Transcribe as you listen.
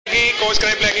kom ons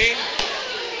kry plekkie.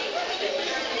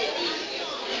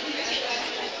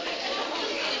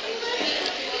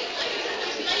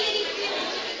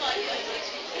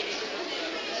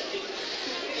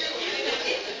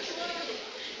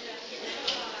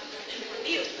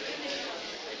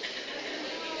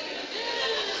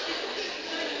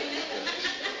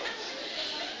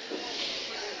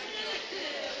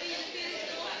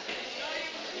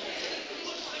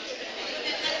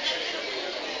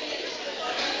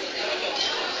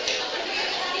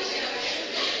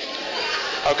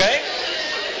 Oké?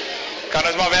 Kan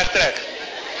ons maar wegtrek.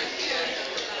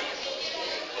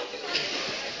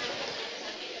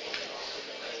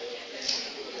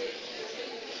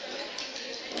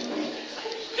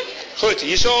 Goed,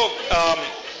 hierso,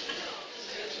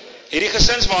 hierdie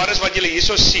gesinswaardes wat julle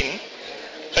hierso sien,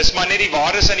 is maar net die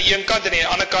waardes aan die een kant en aan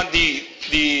die ander kant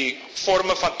die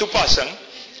vorme van toepassing,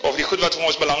 of die goed wat vir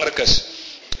ons belangrik is.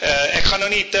 Ek gaan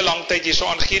nou nie te lang tyd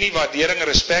hierso aangee nie, waardering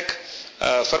en respek,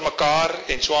 vir mekaar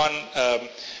en so aan,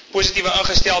 positiewe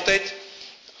ingesteldheid.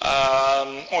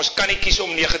 Ons kan nie kies om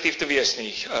negatief te wees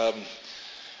nie.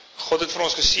 God het vir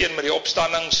ons geseën met die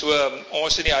opstanding, so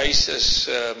ons in die huis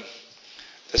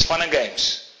is fun and games,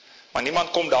 maar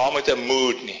niemand kom daar met 'n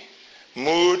mood nie.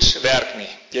 Moods werk nie.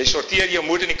 Jy sorteer jou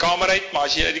mood in die kamer uit, maar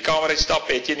as jy uit die kamer uit stap,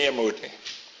 het jy nie 'n mood nie.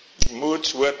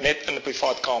 Moods hoort net in 'n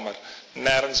privaat kamer,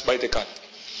 nêrens buitekant.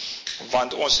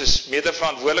 Want ons is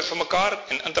mede-verantwoordelik vir mekaar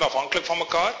en interafhanklik van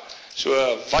mekaar.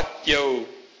 So wat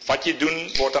jy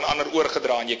doen word aan ander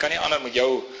oorgedra en jy kan nie ander met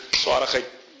jou swaarigheid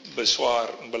beswaar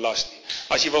en belas nie.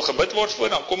 As jy wil gebid word voor,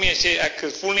 dan kom jy en sê ek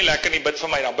voel nie lekker nie, bid vir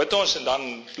my, dan bid ons en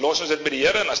dan los ons dit by die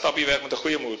Here en dan stap jy weg met 'n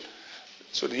goeie moed.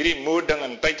 So hierdie moed ding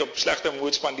en tyd op slegte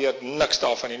moed spandeer, niks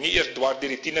daarvan nie. Nie eers dwars deur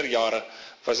die tienerjare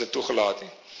was dit toegelaat nie.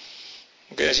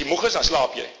 Okay, as jy moeg is, dan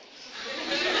slaap jy.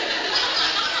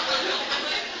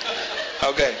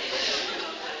 Okay.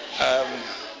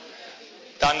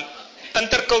 Dan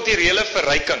interkulturele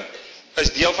verryking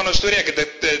is deel van ons storie. Ek het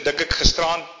dit dink ek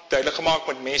gisteraan duidelik gemaak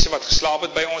met mense wat geslaap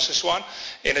het by ons en so aan,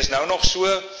 en is nou nog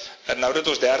so, en nou dat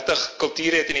ons 30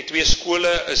 kulture het in die 2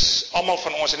 skole, is almal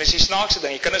van ons, en dis die snaakse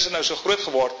ding, die kinders het nou so groot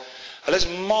geword, hulle is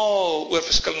mal oor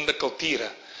verskillende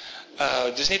kulture.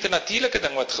 Dis net 'n natuurlike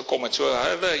ding wat gekom het, so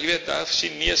hulle, jy weet, daar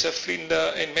Chinese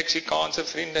vriende en Meksikaanse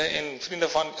vriende en vriende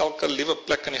van elke liewe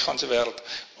plek in die ganse wêreld.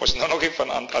 Ons nou nog nie van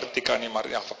Antarktika nie, maar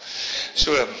in elk geval.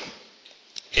 So,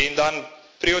 en dan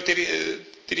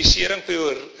prioritisering,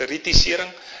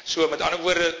 so met ander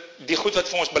woorde, die goed wat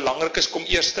vir ons belangrik is, kom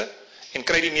eerste, en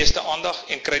kry die meeste aandag,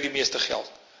 en kry die meeste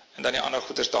geld, en dan die ander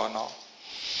goeders daarna.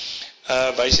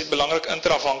 Wysheid belangrik,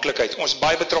 interafhanklikheid, ons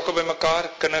baie betrokke by mekaar,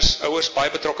 kinders, ouers,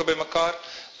 baie betrokke by mekaar,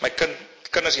 my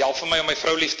kinders help vir my om my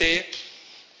vrou lief te hê,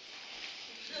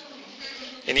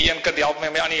 en die een kind help my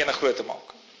om my ander ene groot te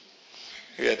maak.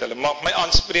 Jy weet, hulle mag my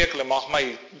aanspreek, hulle mag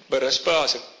my berispe,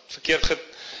 as ek verkeerd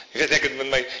jy weet, ek het met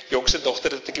my jongste dogter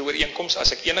dat ek die ooreenkoms,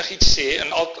 as ek enigiets sê,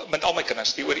 met al my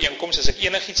kinders, die ooreenkoms, as ek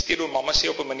enigiets teenoor mamma sê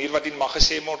op 'n manier wat nie mag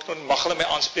gesê word, mag hulle my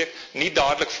aanspreek, nie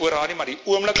dadelik voor haar nie, maar die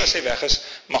oomblik as sy weg is,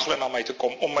 mag hulle na my toe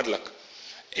kom, onmiddellik.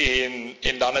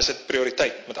 En dan is dit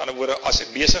prioriteit. Met ander woorde, as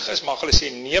ek besig is, mag hulle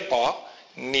sê, nee pa,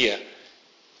 nee,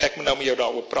 ek moet nou met jou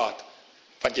daaroor praat,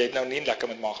 want jy het nou nie lekker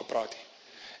met ma gepraat nie.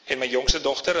 En my jongste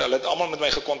dogter, hulle het almal met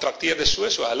my gekontrakteerde so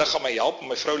hulle gaan my help om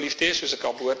my vrou lief te hê, soos ek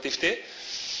haar behoort lief te hê.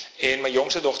 En my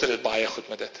jongste dogter is baie goed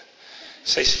met dit.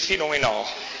 Sy is fenomenaal.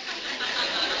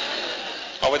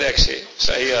 Al wat ek sê,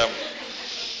 sy,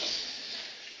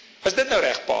 was dit nou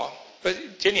reg, pa?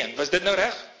 Jenny, was dit nou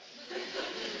reg?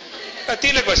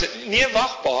 Natuurlijk was dit, nee,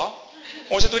 wacht, pa,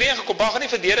 ons het ooreengekom, pa gaan nie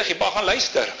verdedig, jy pa gaan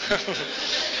luister.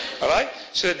 Alright?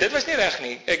 So, dit was nie reg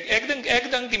nie.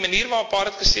 Ek dink die manier waarop pa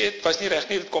het gesê het, was nie reg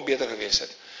nie, dit kon beter gewees het.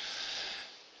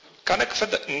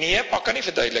 Nee, pa kan nie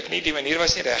verduidelik nie, die manier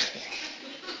was nie reg nie.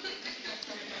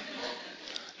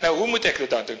 Nou, hoe moet ek dit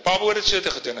dan doen? Pa behoort het so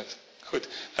te gedoen het. Goed.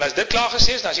 En as dit klaar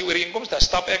gesê is, dan as die ooreenkoms, dan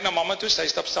stap ek na mamma toe, sy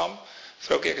stap saam.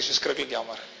 Vroukie, ek is verskriklik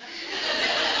jammer.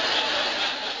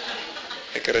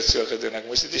 Ek het dit so gedoen, ek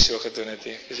moes dit nie so gedoen het,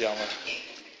 ek is jammer.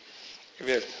 Jy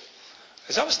weet,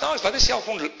 is dat verstaan, wat is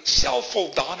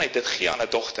selfvoldaanheid dit gee aan 'n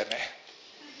dogter, nee?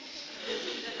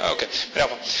 Okay,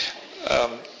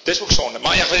 dis ook sonde,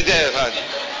 maar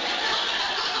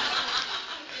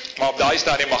maar op daai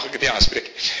stadium mag ek dit nie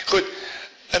aanspreek. Goed,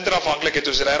 interafhanklikheid,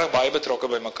 ons is regtig baie betrokke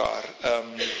by mekaar.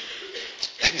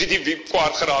 Ek weet nie wie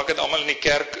kwaad geraak het, almal in die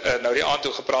kerk, nou die aand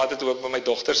toe gepraat het, hoe ek by my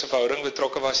dogter se verhouding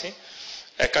betrokke was nie.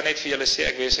 Ek kan net vir julle sê,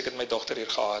 ek wens ek het my dogter hier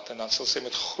gehad, en dan sal sy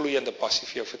met gloeiende passie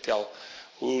vir jou vertel,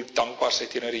 hoe dankbaar sy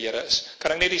teenoor die Here is.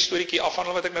 Kan ek net die storieetjie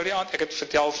afhandel wat ek nou die aand, ek het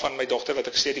vertel van my dogter, wat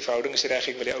ek gesê, die verhouding is reg,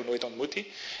 ek wil die ou nooit ontmoet nie,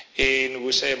 en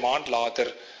hoe sy 'n maand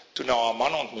later toe nou haar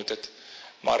man ontmoet het,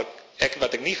 maar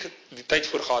wat ek nie die tyd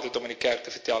voor gehad het om in die kerk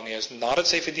te vertel nie, is nadat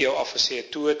sy vir jou afgesê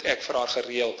het, toe het ek vir haar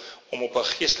gereël om op 'n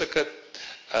geestelike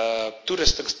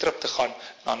toerustingstrip te gaan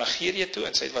na Nigerië toe,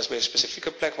 en sy was by 'n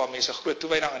spesifieke plek waar mense groot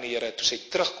toewyding aan die Here, toe sy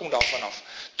terugkom daarvan af.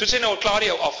 Toe sy nou al klaar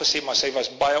jou afgesê, maar sy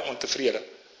was baie ontevrede.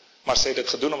 Maar sy het dit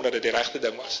gedoen omdat dit die regte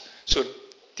ding was. So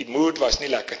die mood was nie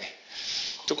lekker nie.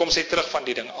 Toe kom sy terug van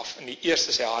die ding af, en die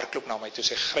eerste sy hardloop na my, toe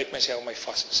sy gryp my, sy hou my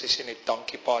vas, en sy sê net,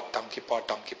 dankie pa, dankie pa,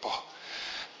 dankie pa.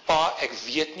 Pa, ek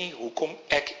weet nie hoekom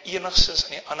ek enigsins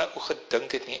aan die ander ou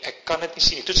gedink het nie, ek kan dit nie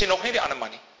sien nie. Toe sy nog nie die ander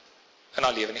man nie, in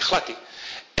haar lewe nie, glad nie.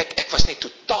 Ek was net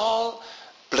totaal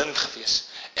blind gewees.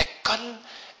 Ek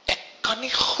kan nie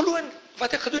glo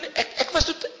wat ek gedoen het. Ek was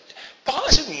tot, pa,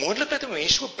 is dit moontlik dat 'n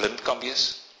mens so blind kan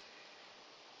wees?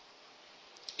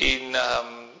 En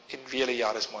vele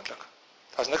jare is moontlik.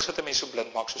 Daar is niks wat 'n mens so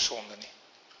blind maak so sonde nie.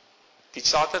 Die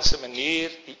Satan se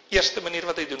manier, die eerste manier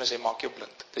wat hy doen is hy maak jou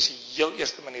blind. Dis die heel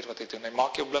eerste manier wat hy doen. Hy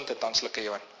maak jou blind en dan sluk hy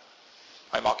jou in.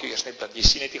 Hy maak jou eers net blind. Jy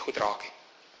sien net nie goed raak nie.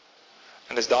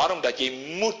 En dis daarom dat jy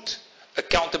moet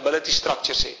accountability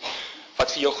structures hê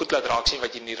wat vir jou goed laat raak sien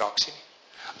wat jy nie raak sien nie.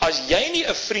 As jy nie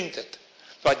 'n vriend het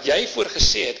wat jy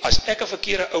voorgesê het, as ek 'n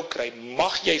verkeerde ou kry,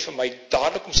 mag jy vir my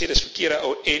dadelik kom sê dis verkeerde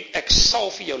ou en ek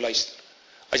sal vir jou luister.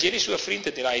 As jy nie so 'n vriend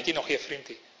het nie, dan het jy nog geen vriend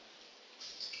nie.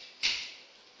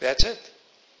 That's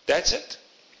it.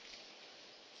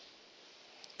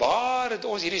 Waar het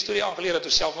ons hierdie storie aangeleer dat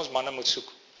ons self ons manne moet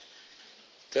soek?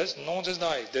 Dis nonsens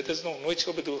daai. Dit is nog nooit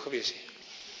so bedoel gewees nie.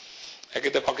 Ek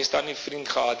het 'n Pakistani vriend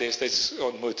gehad destyds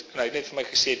ontmoet en hy het net vir my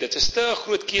gesê dit is te 'n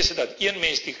groot keuse dat een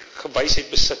mens die gewysheid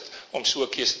besit om so 'n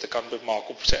keuse te kan maak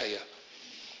op sy eie.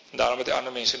 En daarom het hy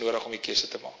ander mense nodig om die keuse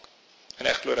te maak. En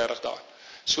ek glo regtig daarin.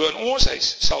 So in ons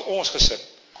huis sal ons gesin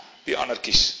die ander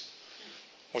kies.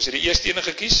 Ons het die eerste ene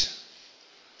gekies.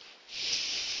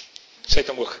 Sy het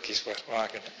hom ook gekies hoor, maar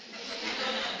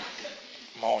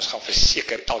ons gaan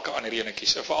verseker elke ander ene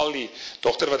kies. En veral die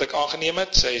dogter wat ek aangeneem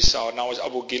het, haar naam is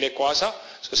Abu Gile Kwasa,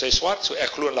 so sy is swart, so ek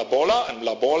glo in Labola, en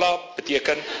Labola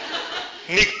beteken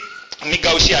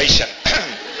negotiation.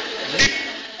 Diep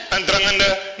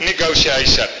indringende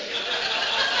negotiation.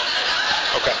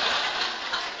 Okay.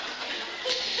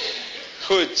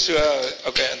 Goed, so,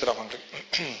 okay, interessant.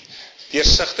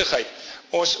 Deursigtigheid.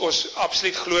 Ons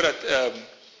absoluut glo dat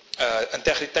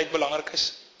integriteit belangrik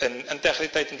is. En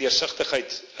integriteit en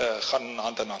deursigtigheid gaan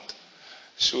hand in hand.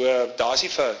 So, daar is nie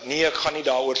vir, nee, ek gaan nie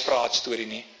daaroor praat storie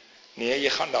nie. Nee, jy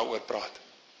gaan daaroor praat.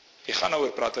 Jy gaan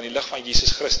daaroor praat, want die lig van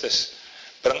Jesus Christus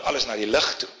bring alles na die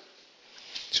lig toe.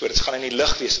 So, dit gaan in die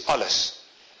lig wees, alles.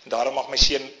 En daarom mag my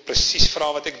seun presies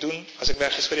vra wat ek doen, as ek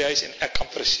weg is vir die huis, en ek kan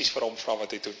presies vir hom vra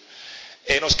wat hy doen.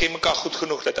 En ons ken mekaar goed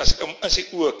genoeg, dat as ek hom in sy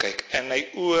oë kyk, en my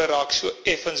oë raak so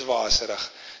effens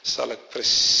waserig, sal ek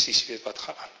presies weet wat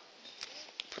gaan aan.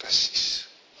 Presies.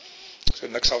 So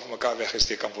niks sal vir mekaar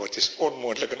weggesteek kan word. Het is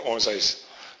onmoontlik in ons huis,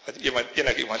 dat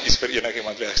enigiemand iets vir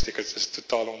enigiemand wegsteek, het is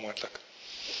totaal onmoontlik.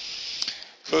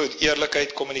 Goed,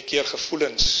 eerlikheid, kommunikeer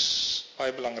gevoelens,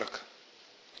 baie belangrik.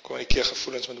 Kommunikeer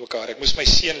gevoelens met mekaar. Ek moes my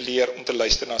seun leer om te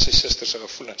luister na sy suster se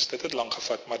gevoelens. Dit het lang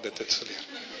gevat, maar dit het geleer.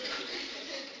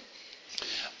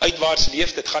 Uitwaarts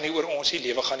leef, dit gaan nie oor ons nie,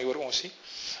 lewe gaan nie oor ons nie.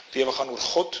 Lewe gaan oor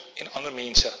God en ander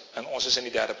mense, en ons is in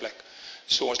die derde plek.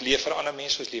 So ons leef vir ander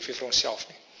mense, ons leef nie vir onsself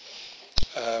nie.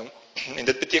 En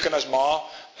dit beteken as ma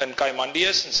in Kaimandi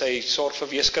is, en sy sorg vir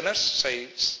weeskinders,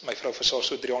 my vrou versorg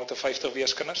so 350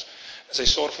 weeskinders, en sy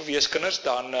sorg vir weeskinders,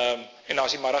 dan, en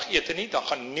as die middagete nie, dan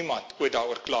gaan niemand ooit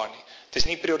daaroor kla nie. Het is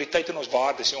nie prioriteit in ons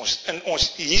waardes nie.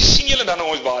 Hier sien julle dan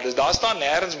ons waardes, daar staan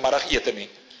nêrens middagete nie.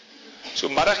 So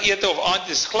middagete of aand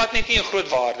is glad net nie 'n groot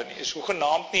waarde nie, is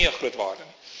hoegenaamd nie 'n groot waarde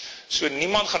nie. So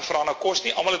niemand gaan vra na kos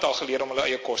nie, almal het al geleer om hulle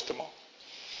eie kos te maak.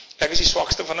 Ek is die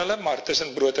swakste van hulle, maar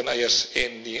tussen brood en eiers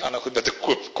en die ander goed wat ek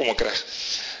koop, kom ek reg.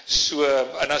 So,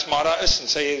 en as Mara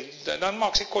is, en dan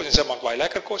maak sy kos, en sy maak baie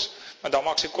lekker kos, maar dan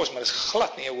maak sy kos, maar dit is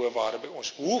glad nie 'n hoë waarde by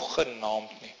ons,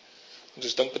 hoegenaamd nie. Want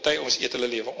ons dink party ons eet hulle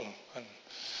lewe om, en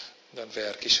dan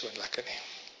werk nie so lekker nie.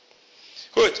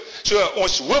 Goed, so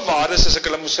ons hoë waardes, as ek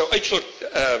hulle moes sou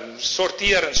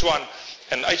sorteer en so aan,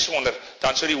 en uitsonder,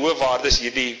 dan sou die hoë waardes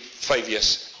hierdie 5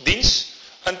 wees. Diens,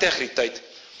 integriteit,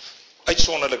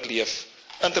 uitsonderlik leef,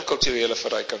 interkulturele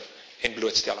verryking en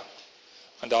blootstelling.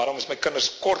 En daarom is my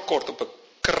kinders kort op 'n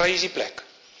crazy plek.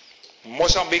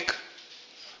 Mosambiek,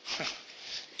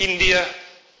 Indië,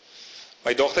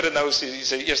 my dogter het nou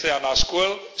sy eerste jaar na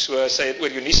skool, so sy het oor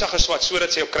Unisa geswat,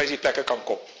 sodat sy op crazy plekke kan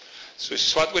kom. So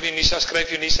sy swat oor Unisa,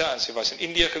 skryf Unisa, en sy was in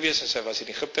Indië gewees, en sy was in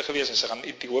Egipte gewees, en sy gaan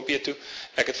Ethiopië toe.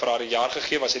 Ek het vir haar 'n jaar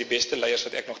gegee, was sy die beste leiers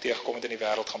wat ek nog teëgekom het in die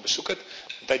wêreld gaan besoek het,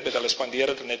 en tyd met hulle spandeer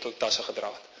het en net tot tasse gedra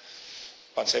het.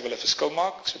 want sy wil 'n verskil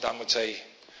maak, so dan moet sy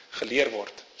geleer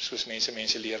word, soos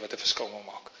mense leer wat 'n verskil moet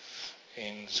maak.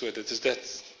 En so dit is dit.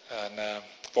 En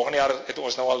volgende jaar het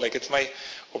ons nou al, lyk dit vir my,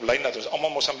 op lyn dat ons almal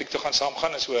Mosambiek toe gaan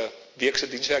saamgaan, en so 'n week se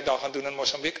dienswerk daar gaan doen in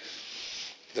Mosambiek.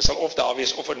 Dit sal of daar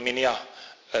wees of in Minia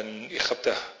in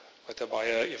Egipte, wat 'n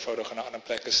baie eenvoudig en 'n ander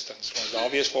plek is. Dan sal ons daar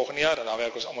wees volgende jaar, en dan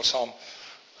werk ons almal saam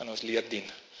in ons leer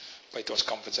dien, buite ons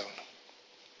comfort zone.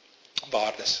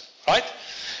 Waardes. Right?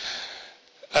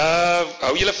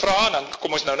 Hou julle vrae, en dan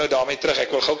kom ons nou daarmee terug.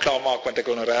 Ek wil gou klaar maak, want ek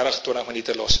wil nou regtig 20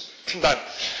 minute los. Dan,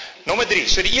 nommer 3,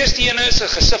 so die eerste ene is 'n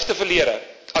gesifte verlede.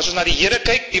 As ons na die Here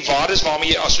kyk, die waardes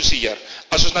waarmee jy assosieer.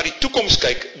 As ons na die toekoms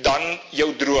kyk, dan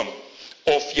jou droom,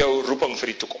 of jou roeping vir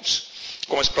die toekoms.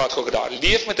 Kom ons praat gou daar.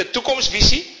 Leef met 'n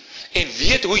toekomsvisie, en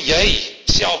weet hoe jy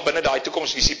self binne daai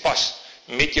toekomsvisie pas,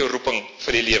 met jou roeping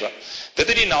vir die lewe. Dit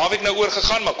het die naweek nou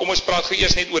oorgegaan, maar kom ons praat gou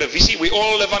eers net oor 'n visie. We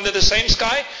all live under the same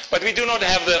sky, but we do not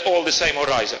have all the same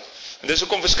horizon. En dis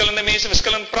hoekom verskillende mense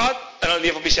verskillend praat, en hulle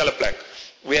leef op dieselfde plek.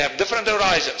 We have different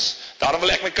horizons. Daarom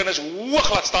wil ek my kinders hoog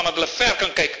laat staan, dat hulle ver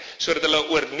kan kyk, sodat hulle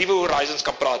oor nuwe horizons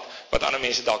kan praat, wat ander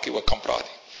mense dalk ook kan praat.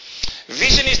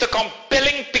 Vision is the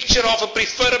compelling picture of a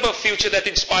preferable future that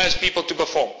inspires people to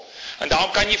perform. En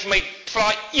daarom kan jy vir my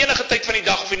vra enige tyd van die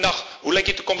dag of die nag, hoe lyk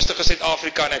die toekomstige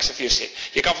Suid-Afrika, en ek sal vir jou sê.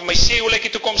 Jy kan vir my sê hoe lyk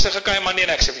die toekomstige Kaimane, en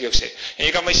ek sal vir jou sê. En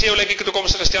jy kan vir my sê hoe lyk die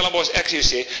toekomstige Stellenbosch, ek sal jou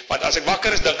sê, want as ek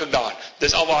wakker is, dink ek daaraan.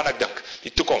 Dis alwaar ek dink,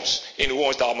 die toekoms en hoe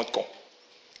ons daar moet kom.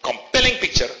 Compelling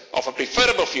picture of a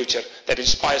preferable future that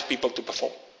inspires people to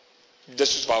perform.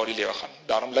 Dis is waaroor die lewe gaan.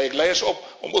 Daarom lei ek leiers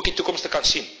op om ook die toekoms te kan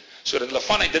sien, sodat hulle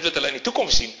vanuit dit wat hulle in die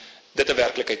toekoms sien, dit 'n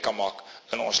werklikheid kan maak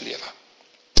in ons lewe.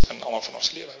 In almal van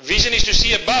ons lewe. Vision is to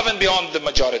see above and beyond the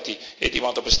majority, het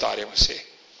iemand op 'n stadium gesê.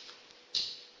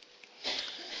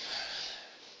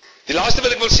 Die laaste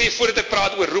wat ek wil sê voordat ek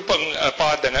praat oor roeping, 'n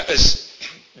paar dinge is,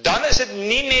 dan is dit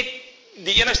nie net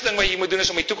die enigste ding wat jy moet doen is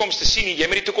om die toekoms te sien nie, jy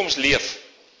moet die toekoms leef.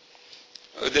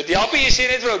 Dit help jy sê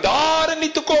net vir jou, daar in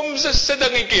die toekoms is 'n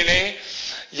dingetjie, nê?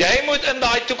 Jy moet in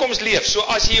daai toekoms leef. So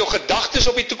as jy jou gedagtes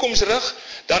op die toekoms rig,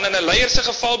 dan in 'n leier se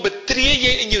geval betree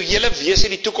jy in jou hele wese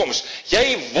die toekoms.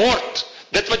 Jy word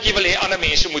dit wat jy wil hê ander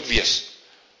mense moet wees.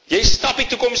 Jy stap die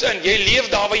toekoms in, jy leef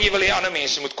daar waar jy wil hê ander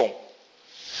mense moet kom.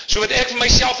 So wat ek vir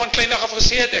myself van kleindag af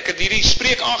gesê het, ek het hierdie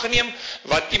spreek aangeneem,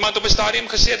 wat iemand op 'n stadium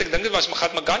gesê het, ek dink dit was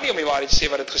Mahatma Gandhi om die waarheid te sê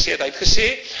wat het gesê het. Hy het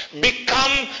gesê,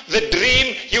 become the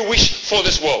dream you wish for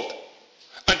this world.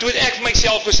 En toe het ek vir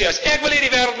myself gesê, as ek wil hê die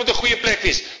wêreld moet 'n goeie plek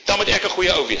wees, dan moet ek 'n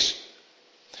goeie ou wees.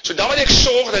 So dan moet ek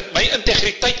sorg dat my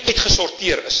integriteit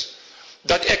uitgesorteer is.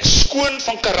 Dat ek skoon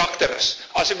van karakter is.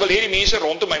 As ek wil hê die mense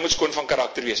rondom my moet skoon van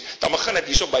karakter wees, dan begin dit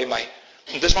hierso by my.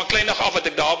 En dis van kleindag af wat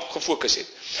ek daarop gefokus het.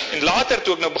 En later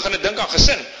toe ek nou begin dink aan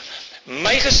gesin.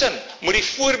 My gesin moet die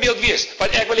voorbeeld wees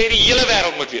wat ek wil hê die hele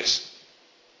wêreld moet wees.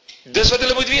 Dis wat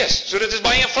hulle moet wees. So dit is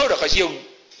baie eenvoudig. As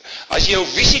jy jou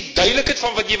visie duidelik het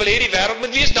van wat jy wil hê die wêreld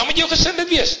moet wees, dan moet jou gesin dit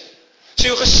wees. So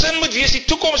jou gesin moet wees die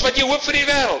toekoms wat jy hoop vir die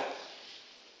wêreld.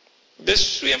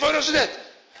 Dis so eenvoudig so dit.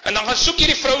 En dan gaan soek jy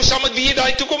die vrou saam met wie jy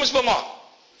daai toekoms wil maak.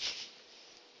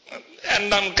 En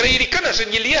dan kry jy die kinders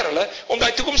en jy leer hulle om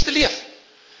daai toekoms te leef.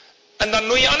 En dan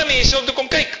nooi jy ander mense om te kom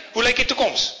kyk, hoe lyk die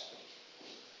toekoms?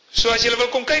 So as jy wil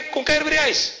kom kyk by die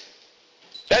huis.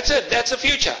 That's it, that's the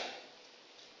future.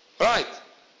 Right.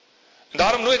 En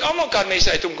daarom nooi ek almal kan mense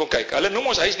uit om kom kyk. Hulle noem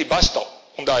ons huis die basstal,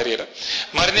 om daai rede.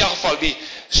 Maar in elk geval,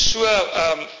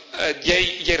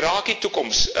 jy raak die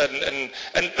toekoms.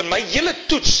 In my hele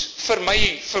toets, vir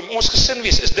ons gesin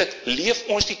wees, is dit, leef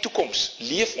ons die toekoms.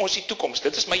 Leef ons die toekoms.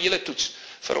 Dit is my hele toets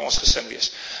vir ons gesin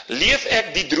wees. Leef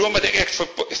ek die droom wat ek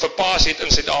vir paas het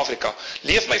in Suid-Afrika.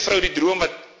 Leef my vrou die droom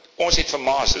wat ons het vir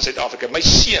maas in Suid-Afrika. My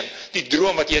seun, die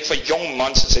droom wat jy het vir jong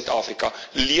mans in Suid-Afrika.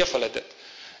 Leef hulle dit.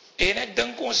 En ek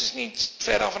dink ons is nie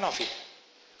ver daarvan af nie.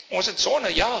 Ons het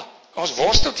sonde, ja. Ons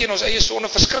worstel teen ons eie sonde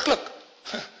verskriklik.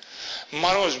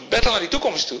 Maar ons battle na die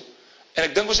toekoms toe. En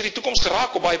ek dink ons het die toekoms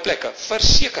geraak op baie plekke.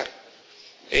 Verseker.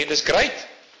 En dis great.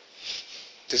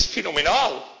 Dis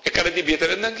fenomenaal. Ek kan dit nie beter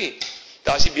indink nie.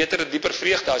 Daar is nie beter en dieper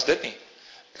vreugde as dit nie.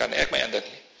 Kan ek my indink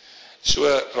nie. So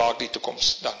raak die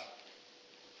toekoms dan.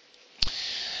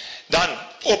 Dan,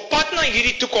 op pad na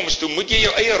hierdie toekoms toe, moet jy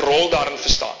jou eie rol daarin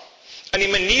verstaan. En die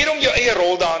manier om jou eie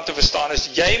rol daarin te verstaan is,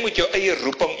 jy moet jou eie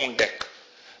roeping ontdek.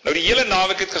 Nou die hele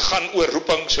naweek het gegaan oor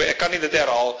roeping, so ek kan nie dit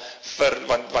herhaal,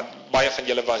 want baie van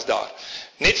julle was daar.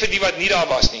 Net vir die wat nie daar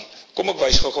was nie, kom ek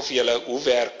wys gou vir julle, hoe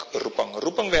werk roeping.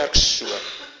 Roeping werk so.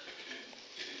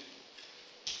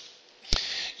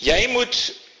 Jy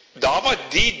moet, daar wat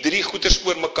die drie goeders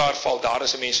oor mekaar val, daar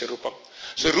is 'n mens se roeping.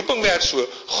 So roeping werk so,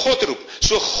 God roep.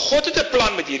 So God het 'n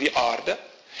plan met hierdie aarde,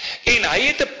 En hy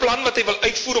het 'n plan wat hy wil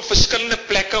uitvoer op verskillende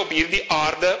plekke op hierdie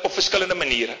aarde op verskillende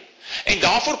maniere. En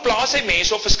daarvoor plaas hy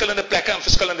mense op verskillende plekke in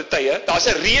verskillende tye. Daar's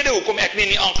 'n rede hoekom ek nie in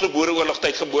die aangebore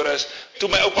oorlogtyd gebore is toe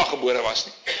my oupa gebore was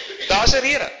nie. Daar's 'n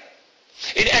rede.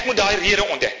 En ek moet daai rede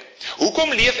ontdek.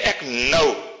 Hoekom leef ek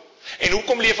nou? En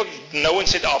hoekom leef ek nou in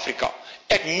Suid-Afrika?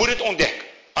 Ek moet dit ontdek,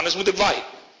 anders moet ek waai.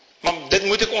 Maar dit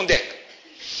moet ek ontdek.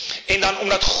 En dan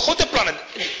omdat God 'n plan het,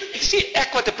 ek sê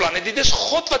ek wat 'n plan het, dit is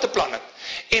God wat 'n plan het.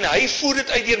 En hy voer dit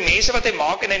uit deur mense wat hy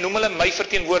maak en hy noem hulle my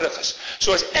verteenwoordigers.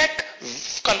 So as ek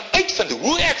kan uitvind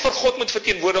hoe ek vir God moet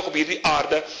verteenwoordig op hierdie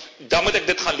aarde, dan moet ek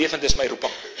dit gaan leef en dis my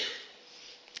roeping.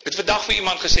 Ek het vandag vir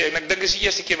iemand gesê, en ek dink dis die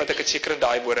eerste keer wat ek het seker in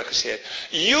daai woorde gesê het.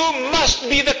 You must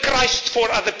be the Christ for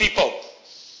other people.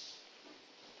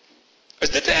 Is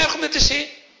dit te erg om dit te sê?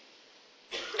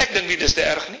 Ek dink nie dis te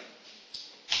erg nie.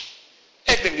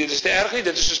 Ek dink dit is te erg nie,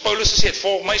 dit is soos Paulus gesê het,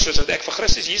 volg my soos wat ek vir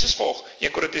Christus Jesus volg,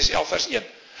 1 Korintiërs 11 vers 1.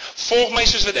 Volg my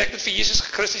soos wat ek dit vir Jesus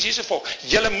Christus Jesus volg.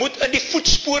 Julle moet in die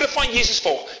voetspore van Jesus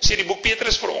volg, sê die boek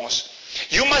Petrus vir ons.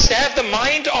 You must have the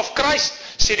mind of Christ,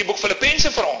 sê die boek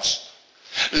Filippense vir ons.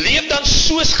 Leef dan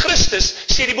soos Christus,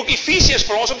 sê die boek Efesiërs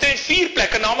vir ons, omtrent 4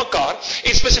 plekke na mekaar,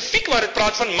 en spesifiek waar dit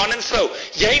praat van man en vrou.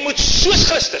 Jy moet soos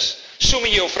Christus, so moet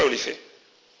jy jou vrou lief hê.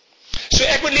 So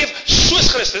ek moet leef soos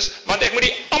Christus, want ek moet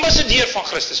die ambassadeur van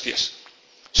Christus wees.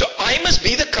 So I must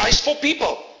be the Christ for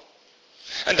people.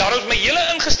 En daarom is my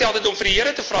hele ingesteldheid om vir die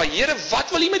Here te vra, Here, wat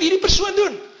wil U met hierdie persoon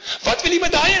doen? Wat wil U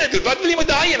met daai ene doen? Wat wil U met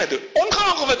daai ene doen?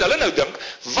 Ongeag of wat hulle nou dink,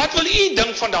 wat wil U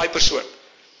dink van daai persoon?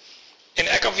 En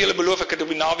ek kan vir julle beloof, ek het op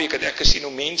die naweek het ek gesien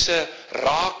hoe mense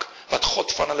raak wat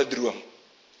God van hulle droom.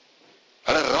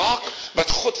 Hulle raak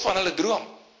wat God van hulle droom.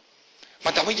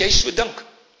 Maar dan moet jy so dink.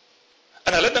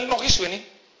 En hulle dink nog nie so nie.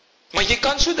 Maar jy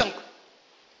kan so dink.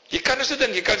 Jy kan so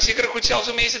dink, jy kan seker goed selfs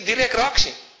om mense direk raak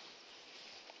sien.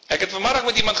 Ek het vanmiddag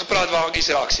met iemand gepraat waar ek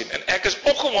iets raak sien. En ek is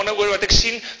opgewonde oor wat ek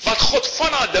sien, wat God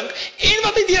van haar dink, en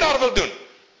wat hy deur haar wil doen.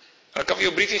 En ek kan vir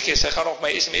jou 'n briefie gee, sy gaan nog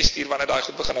my SMS stuur wanneer daai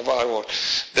goed begin waar word.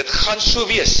 Dit gaan so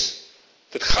wees.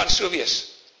 Dit gaan so wees.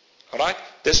 Alright?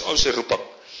 Dis ons roeping.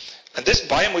 En dis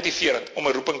baie motiverend om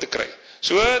 'n roeping te kry.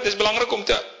 So, dis belangrik om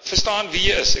te verstaan wie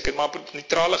jy is. Ek het maar 'n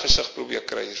neutrale gesig probeer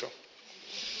kry hierso.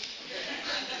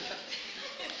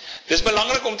 Dis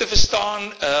belangrik om te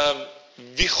verstaan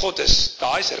wie God is.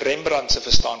 Daai is Rembrandt se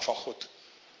verstaan van God.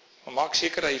 Maar maak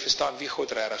seker dat jy verstaan wie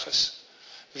God regtig is.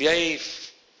 Wie hy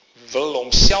wil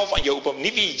homself aan jou openbaar,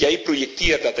 nie wie jy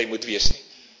projekteer dat hy moet wees nie.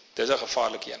 Dis 'n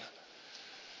gevaarlike een.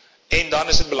 En dan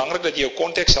is dit belangrik dat jy jou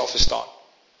konteks self verstaan.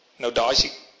 Nou daai is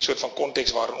die soort van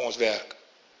konteks waarin ons werk.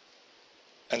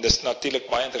 En dis natuurlik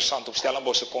baie interessant om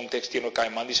Stellenbosch se konteks teenoor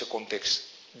Kaimandi se konteks,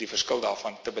 die verskil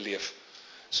daarvan te beleef.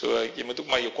 So jy moet ook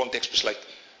maar jou konteks besluit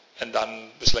en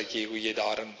dan besluit jy hoe jy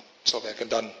daarin sal werk en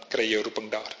dan kry jy jou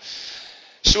roeping daar.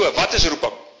 So, wat is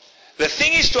roeping? The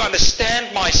thing is to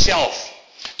understand myself,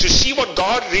 to see what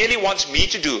God really wants me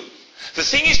to do. The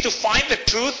thing is to find the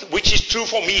truth which is true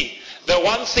for me, the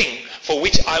one thing for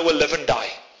which I will live and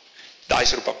die. Daai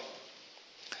is roeping.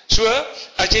 So,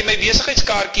 as jy my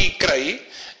besigheidskaartjie kry,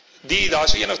 daar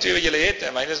is so 1 of 2 wat jy het,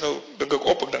 en myne is nou, dink ek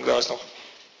op, ek dink daar is nog,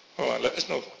 hulle is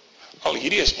nog, al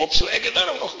hierdie is op, so ek het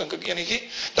nou nog, dink ek enetjie,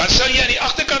 dan sal jy aan die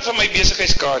agterkant van my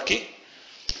besigheidskaartjie,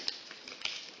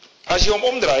 as jy hom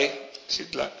omdraai,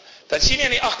 dan sien jy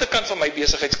aan die agterkant van my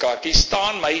besigheidskaartjie,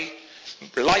 staan my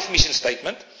life mission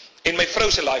statement, en my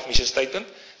vrou se life mission statement,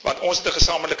 want ons het 'n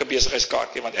gesamentlike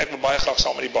besigheidskaartjie, want ek wil baie graag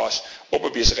saam met die baas op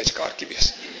 'n besigheidskaartjie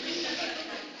wees.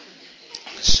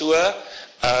 So,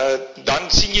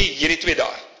 dan sien jy hierdie 2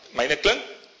 daar. Myne klink,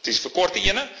 dit is verkorte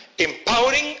ene,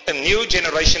 empowering a new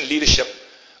generation leadership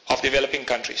of developing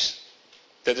countries.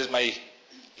 Dit is my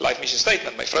life mission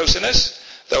statement. My vrou sin is,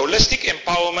 the holistic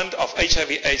empowerment of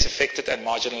HIV/AIDS affected and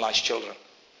marginalized children.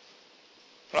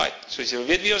 Right, so as jy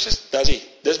weet wie ons is,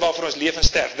 dis waarvoor ons leef en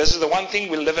sterf. This is the one thing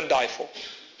we'll live and die for.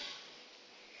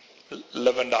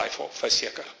 Live and die for,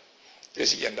 verseker.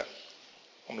 Dis die een ding.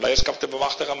 Om leierskap te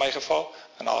bemagtig in my geval,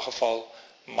 in haar geval,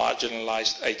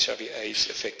 marginalized HIV/AIDS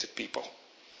affected people.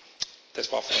 Dis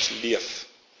waarvoor ons leef.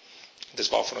 Dis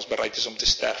waarvoor ons bereid is om te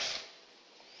sterf.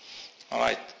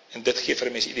 Alright, en dit gee vir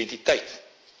 'n mens identiteit.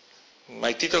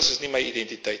 My titels is nie my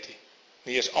identiteit nie.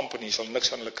 Nie eens amper nie, sal niks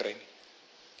van hulle kry nie.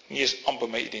 Nie eens amper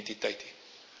my identiteit nie.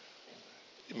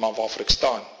 Maar waarvoor ek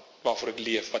staan, waarvoor ek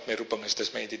leef, wat my roeping is,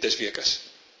 dis my identiteit, dis wie ek is.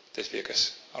 Dis wie ek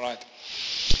is. Alright.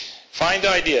 Find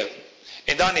the idea.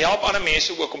 En dan help ander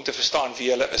mense ook om te verstaan wie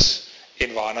hulle is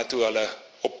en waarna toe hulle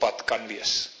op pad kan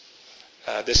wees.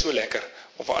 Dis so lekker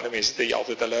om vir ander mense te help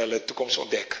dat hulle toekoms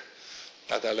ontdek.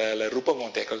 Dat hulle roeping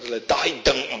ontdek, dat hulle daai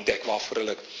ding ontdek waarvoor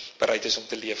hulle bereid is om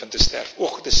te leef en te sterf.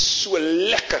 Oeg, dit is so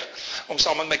lekker om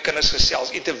saam met my kinders gesels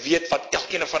en te weet wat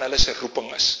elkeen van hulle se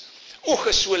roeping is. Oeg,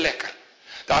 is so lekker.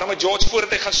 Daarom het George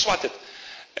voordat hy gaan swat het,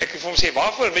 ek het vir hom sê,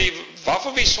 waarvoor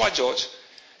wil jy swat, George?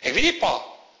 Ek weet nie, pa,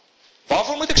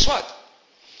 waarvoor moet ek swat?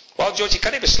 Wel, George, jy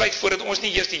kan nie besluit voordat ons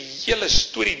nie eers die hele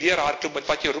storie deurhardloop met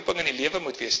wat jou roeping in die lewe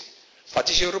moet wees nie. Wat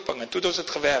is jou roeping? En toe het ons het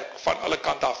gewerk, van alle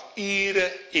kante af,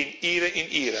 ure en ure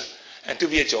en ure. En toe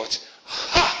weet George,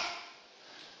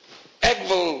 ek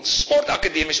wil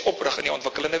sportakademies oprig in die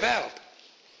ontwikkelende wêreld.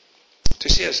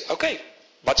 Toe sê ons, okay,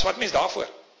 wat swat mens daarvoor?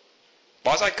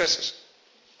 Waar is daai kursus?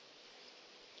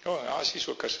 Ja, is nie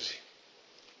so kursus nie.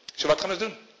 So wat gaan ons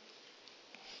doen?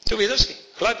 Toe weet ons nie,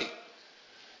 glad nie.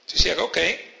 Toe sê ek,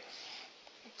 okay,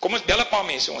 kom ons bel 'n paar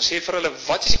mense, ons sê vir hulle,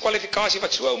 wat is die kwalifikasie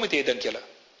wat so ou moet hê, dink julle?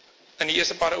 En die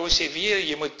eerste paar ouens sê,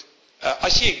 jy moet,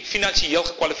 as jy finansiëel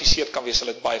gekwalifiseerd kan wees, sal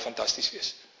dit baie fantasties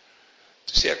wees.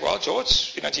 Toe sê ek, well, George,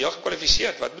 finansiëel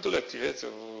gekwalifiseerd, wat bedoel ek, jy weet,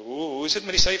 hoe is dit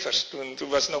met die syfers? Toe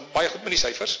was nou baie goed met die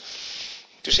syfers.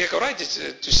 Toe sê ek, alright,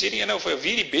 toe sê die ene of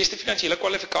wie die beste finansiële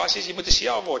kwalifikasie is, jy moet 'n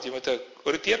CA word, jy moet 'n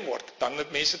ouditeur word, dan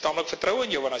het mense tamelik vertrou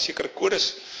in jou, want daar seker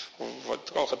kodes,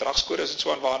 wat al gedragskodes en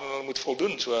so aan waaraan hulle moet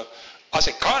voldoen, so, as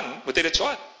hy kan, moet hy dit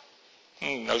swat.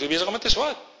 Nou is hy besig om dit te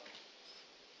swat.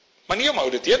 Maar nie om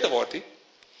ouditeur te word nie,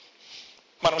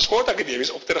 maar om sportakademies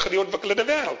op te rig in die ontwikkelende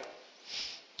wêreld.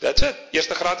 That's it.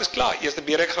 Eerste graad is klaar, eerste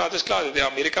B-Rek graad is klaar, dit het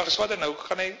Amerika geswat en nou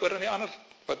gaan hy oor in die ander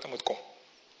wat moet kom.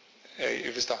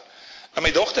 Jy verstaan. En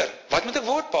my dogter, wat moet ek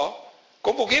word, pa?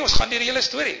 Kom, oké, ons gaan deur die hele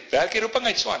storie. Werk die roeping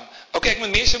uit, Swan. Oké, ek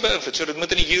moet mense beïnvloed, so dit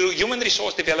moet in die human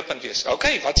resource development wees.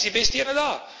 Oké, wat is die beste ene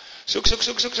daar? Soek.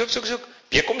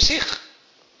 Bekom sig.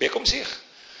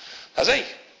 Dis hy.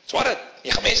 Swaar dit.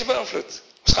 Jy gaan mense beïnvloed.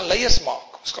 Ons gaan leiers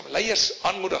maak. Ons gaan leiers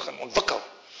aanmoedig en ontwikkel.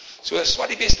 So, swat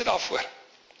die beste daarvoor.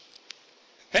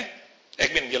 Nee?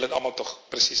 Ek meen, julle het almal tog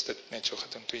presies dit net so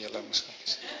gedoen toe julle miskien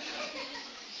is.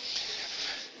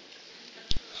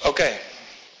 Okay.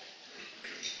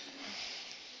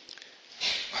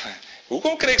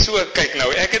 Hoekom kry ek so 'n kyk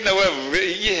nou? Ek het nou 'n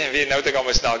nou het ek al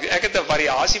misnaak. Ek het 'n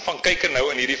variasie van kyker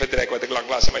nou in hierdie vertrek wat ek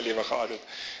lanklaas in my lewe gehad het.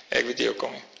 Ek weet nie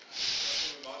hoekom nie.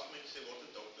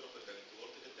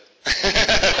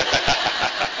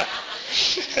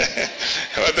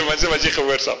 Wat die mense wat jy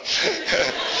gehoorsaam.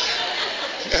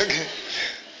 Okay.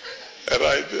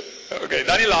 Right. Okay,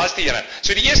 dan die laaste ene.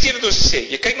 So die eerste een het ons gesê,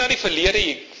 jy kyk na die verlede,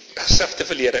 jy gesifte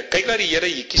verlede, kyk na die Here,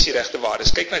 jy kies die regte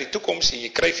waardes, kyk na die toekoms en jy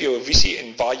kry vir jou 'n visie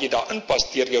en waar jy daarin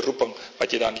pas deur jou roeping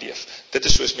wat jy dan leef. Dit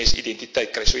is soos mense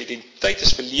identiteit kry. So identiteit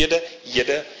is verlede,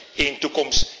 hede en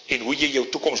toekoms en hoe jy jou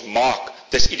toekoms maak,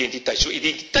 dis identiteit. So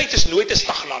identiteit is nooit 'n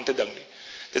stagnante ding nie.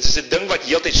 Dit is 'n ding wat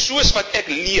heeltyd soos wat ek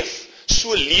leef,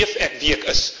 so leef ek wie ek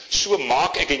is. So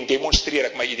maak ek en demonstreer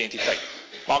ek my identiteit.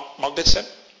 Maak dit sin?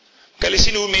 Kan julle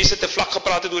sien hoe mense te vlak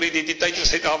gepraat het oor identiteit in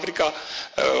Suid-Afrika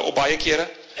op baie kere?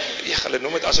 Hulle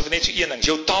noem dit asof dit net so een ding.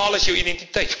 Jou taal is jou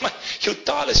identiteit. Maar jou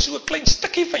taal is so 'n klein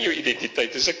stukkie van jou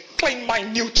identiteit. Dit is 'n klein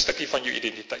minute stukkie van jou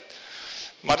identiteit.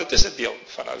 Maar dit is 'n deel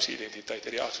van ons identiteit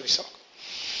uit die aard van die saak.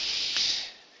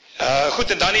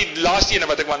 Goed, en dan die laaste ene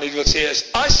wat ek maar net wil sê is,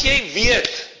 as jy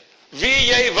weet wie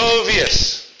jy wil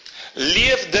wees,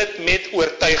 leef dit met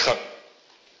oortuiging.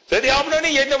 Dit help nou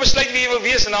nie, jy het nou besluit wie jy wil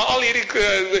wees en nou al hierdie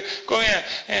kom jy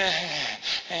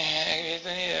ek weet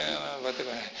nie wat ek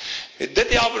dit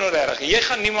help nou regtig. Jy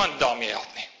gaan niemand daarmee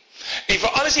help nie. En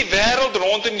veral as die wêreld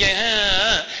rondom jy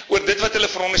oor dit wat hulle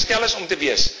veronderstel is om te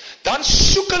wees, dan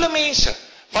soek hulle mense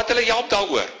wat hulle help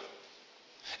daaroor.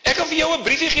 Ek kan vir jou 'n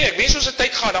briefie gee, ek wens ons het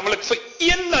tyd gehad, dan wil ek vir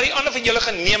een na die ander van julle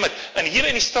geneem het, en hier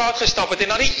in die straat gestap het, en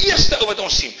na die eerste ou wat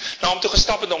ons sien, na hom toe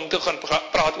gestap het, om te gaan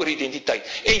praat oor identiteit.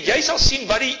 En jy sal sien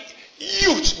wat die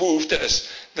huge behoefte is,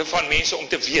 van mense om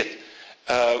te weet,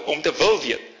 om te wil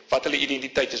weet, wat hulle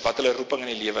identiteit is, wat hulle roeping in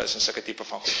die lewe is, en sulke tipe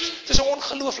van goed. Dit is 'n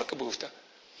ongelooflike behoefte.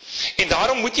 En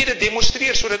daarom moet jy dit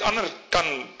demonstreer, sodat ander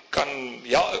kan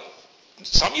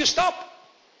saam jou stap.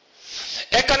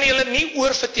 Ek kan julle nie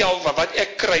oorvertel van wat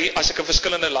ek kry as ek in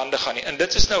verskillende lande gaan nie. En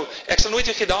dit is nou, ek sal nooit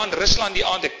vergeet daar in Rusland die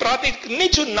aand. Ek praat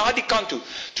net so na die kant toe.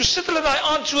 Toe sit hulle daai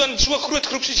aand so in so 'n groot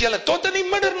groep soos julle tot in die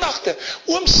middernagte.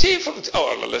 Oom sê vir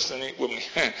hulle is nou nie oom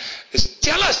nie.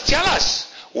 Tell us.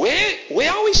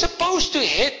 Where are we supposed to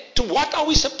head to? What are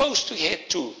we supposed to head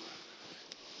to?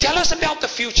 Tell us about the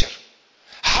future.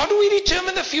 How do we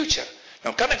determine the future?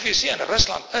 Nou kan ek vir julle sê in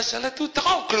Rusland is hulle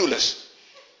totaal clueless.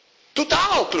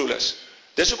 Totaal clueless.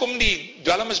 Dis hoekom die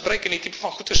dwelmmisbruik en die tipe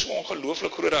van goeie so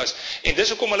ongelooflik groot is. En dis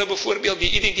hoekom hulle byvoorbeeld die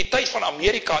identiteit van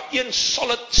Amerika een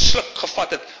solid sluk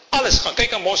gevat het. Alles gaan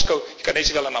kyk in Moskou, jy kan net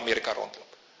sowel in Amerika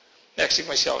rondloop. Ek sê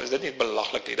vir myself, is dit nie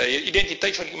belaglik nie, dat jy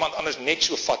identiteit van iemand anders net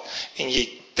so vat, en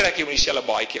jy trek jy met dieselfde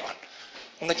baadjie aan,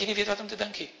 omdat jy nie weet wat om te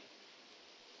dink nie.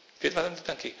 Weet wat om te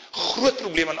dink nie. Groot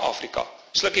probleem in Afrika,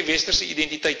 sluk die westerse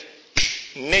identiteit,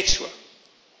 net so,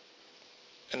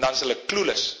 en dan is hulle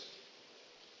clueless,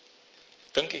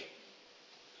 dink jy.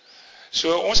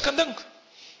 So ons kan dink,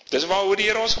 dis waaroor die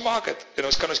Here ons gemaak het, en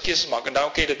ons kan ons keuses maak, en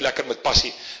daarom kan jy dit lekker met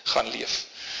passie gaan leef.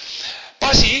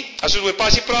 Passie, as ons oor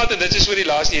passie praat, en dit is oor die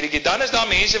laaste hierdie, dan is daar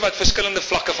mense wat verskillende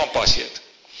vlakke van passie het.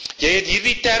 Jy het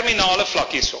hierdie terminale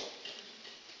vlak hierso.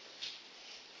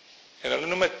 En hulle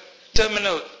noem het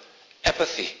terminal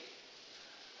apathy.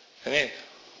 En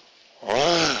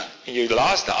jou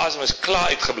laaste asem is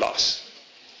klaar uitgeblaas.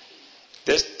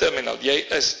 Dis terminal, jy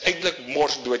is eintlik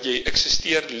morsdood, jy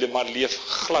eksisteer, maar leef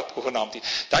glad hoegenaamd nie.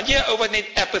 Dan jy 'n ou wat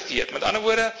net apathy het, met ander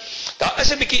woorde, daar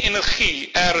is 'n bietjie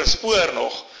energie, ergens oor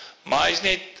nog, maar hy is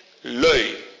net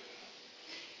lui.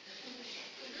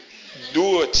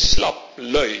 Dood, slap,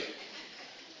 lui.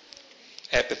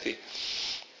 Apathy.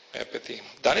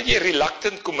 Dan het jy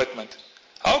reluctant commitment.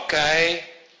 Ok,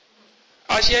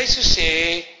 as jy so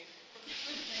sê,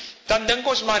 dan dink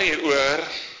ons maar hieroor.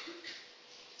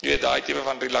 Jy weet, daai tipe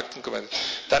van reluctant commitment.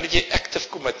 Dan het jy active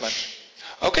commitment.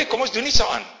 Ok, kom ons doen iets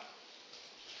aan.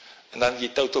 En dan het jy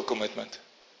total commitment.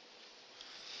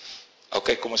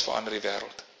 Ok, kom ons verander die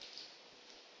wêreld.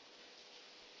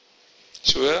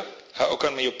 So, hou ook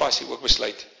aan met jou passie ook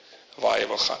besluit waar jy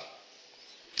wil gaan.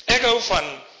 Ek hou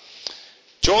van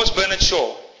George Bernard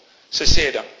Shaw se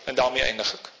sê dan, en daarmee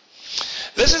eindig ek.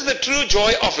 This is the true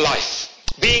joy of life,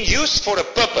 being used for a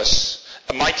purpose,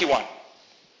 a mighty one.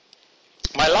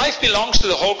 My life belongs to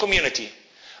the whole community.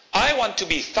 I want to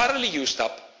be thoroughly used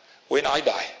up when I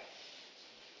die.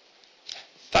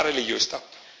 Thoroughly used up.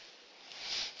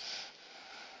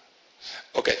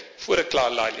 Ok, voor ek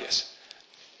klaar laai lees.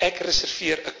 Ek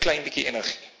reserveer 'n klein bietjie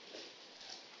energie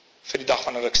vir die dag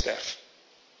wanneer ek sterf.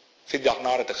 Vir die dag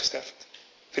nadat ek gesterf het.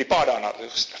 Vir die paar dae nadat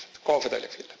ek gesterf het. Kom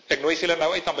verduidelik vir julle. Ek nooi vir julle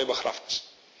nou uit na my begrafnis.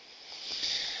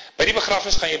 By die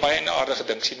begrafnis gaan jy baie 'n aardige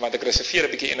ding sien, want ek reserveer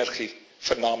 'n bietjie energie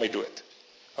vir na my dood.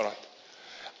 Alright.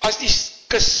 As die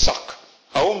kus sak,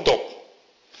 hou hom dop.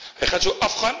 Hy gaan so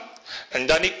afgaan, en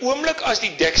dan die oomblik as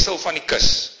die deksel van die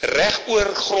kus reg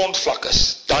oor grondvlak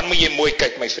is, dan moet jy mooi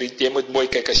kyk my vriend, jy moet mooi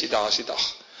kyk as jy daar is die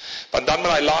dag. Want dan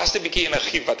met daai laaste bietjie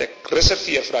energie wat ek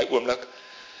reserveer vir daai oomblik,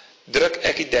 druk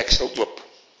ek die deksel oop.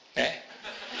 Né?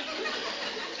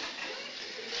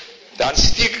 Dan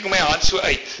steek ek my hand so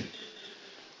uit,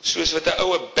 soos wat 'n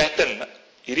oue baton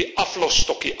hierdie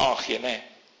aflosstokkie aangee, né?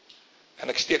 En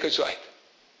ek steek dit so uit.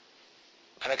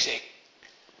 En ek sê,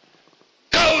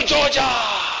 "Go Georgia!"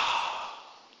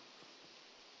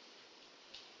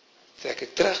 Trek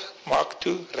ek terug, maak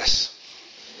toe, rus.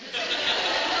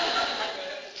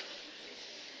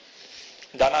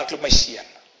 Dan hardloop my seun.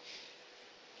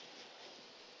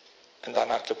 En dan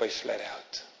hardloop hy flat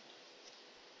out.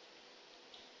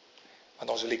 Want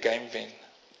ons wil die game wen.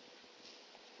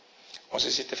 Ons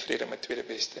is nie tevrede met tweede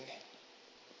beste nie.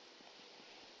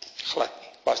 Glad nie,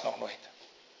 was nog nooit.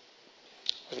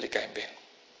 Ons wil die game wen.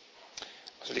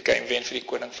 Ons wil die game wen vir die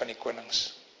koning van die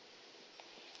konings.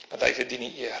 Want hy verdien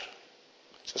die eer.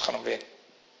 So ons gaan hom wen.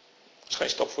 Ons gaan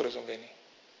nie stop voor ons hom wen nie.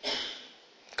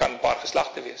 Het kan 'n paar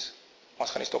geslagte wees, maar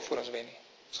ons gaan nie stop voor ons wen nie.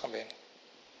 Ons gaan wen.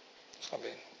 Ons gaan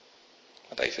wen.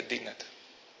 Want hy verdien dit.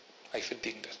 Hy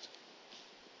verdien dit.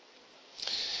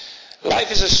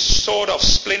 Life is a sort of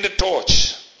splendid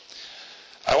torch.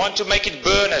 I want to make it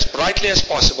burn as brightly as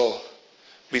possible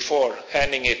before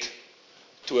handing it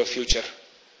to a future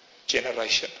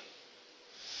generation.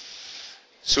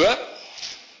 So,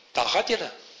 daar gaat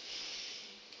julle.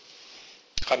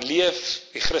 Gaan leef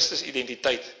die Christus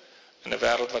identiteit in 'n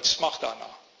wêreld wat smag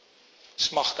daarna.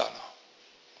 Smag daarna.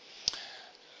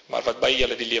 Maar wat by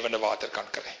julle die lewende water kan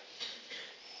kry.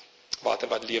 Water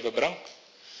wat lewe bring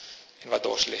en wat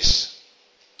dors les.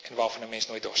 En waarvan 'n mens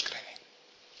nooit dors kry nie.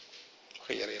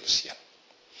 Goeie Here julle seën.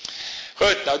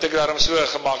 Goed, nou het ek daarom so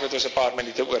gemaak dat ons 'n paar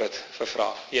minute oor het vir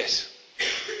vrae. Yes.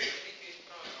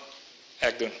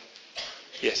 Ek doen.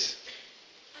 Yes.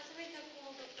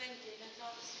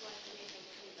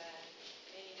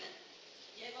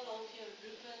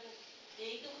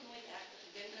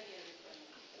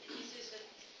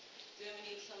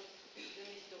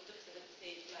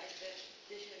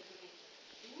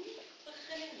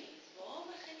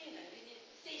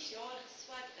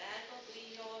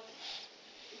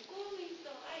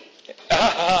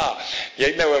 Jy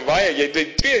het nou 'n baie, jy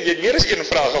het meer as een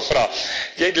vraag gevra.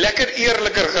 Jy het lekker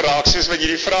eerliker geraak soos wat jy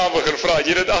die vraag begin vra. Het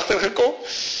jy dit agtergekom?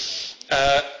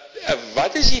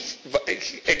 Wat is die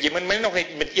jy moet my nog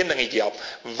net met een dingetjie help.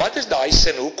 Wat is daai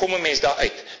sin? Hoe kom 'n mens daar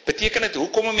uit? Beteken dit hoe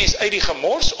kom 'n mens uit die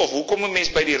gemors of hoe kom 'n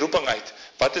mens by die roeping uit?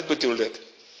 Wat het bedoel dit?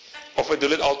 Of bedoel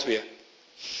dit al twee?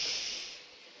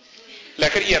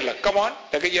 Lekker eerlik. Come on,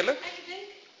 lekker eerlik. Ek dink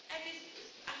ek is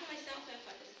myself nou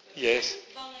vat is. Yes.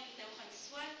 Bang ek nou gaan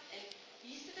swat en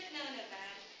hier sit ek nou in 'n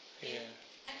werk. Ja.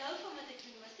 Ek hou van wat ek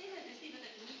doen, maar sê maar dis nie wat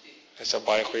ek moet doen. Dis 'n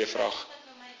baie goeie vraag.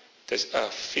 Dis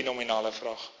 'n fenominale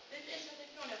vraag. Dit is wat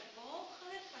ek nou waar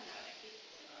gaan dit van nou? Ek het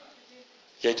gedoen.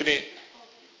 Jy het toe nie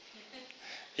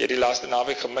jy het die laaste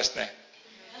naweek gemis, né?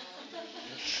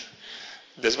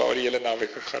 Dis waaroor die hele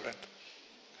naweek gegaan het.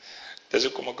 Dis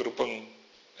hoekom ek roeping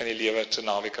in die lewe so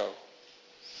naweek hou.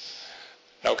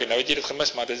 Nou nou het jy dit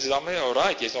gemis, maar dit is dan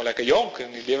alright, jy's nog lekker jonk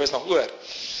en die lewe is nog oor.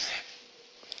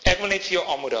 Ek wil net vir jou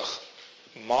aanmoedig.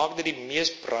 Maak dit die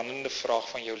mees brandende vraag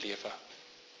van jou lewe.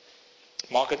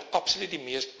 Maak dit absoluut die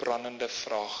mees brandende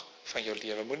vraag van jou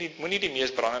lewe. Moenie die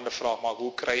mees brandende vraag maak,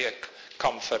 hoe kry ek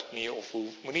comfort nie, of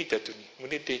hoe, moenie dit doen nie,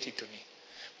 moenie dit doen nie.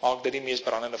 Maak dit die mees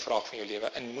brandende vraag van jou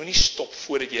lewe, en moenie stop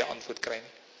voordat jy 'n antwoord kry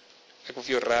nie. Ek wil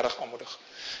vir jou regtig aanmoedig.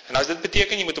 En as dit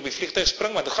beteken, jy moet op die vliegtuig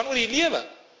spring, want dit gaan oor die lewe.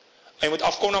 En jy moet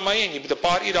afkom na my, en jy moet 'n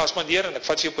paar uur daar spandeer, en ek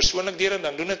vat jou persoonlik deur, en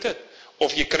dan doen dit.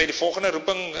 Of jy kry die volgende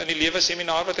roeping in die lewe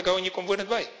seminar wat ek hou, en jy kom woon dit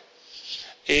by.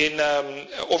 En,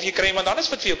 of jy kry iemand anders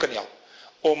wat vir jou kan help,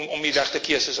 om die regte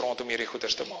keuses rondom hierdie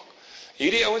goeders te maak.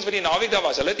 Hierdie ouens wat die naweek daar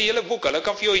was, hulle het die hele boek, hulle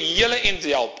kan vir jou hele end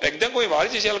help. Ek dink waar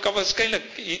is jy, hulle kan waarskynlik,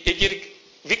 het jy,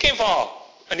 wie ken van haar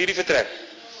in hierdie vertrek?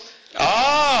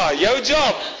 Jou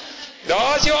job.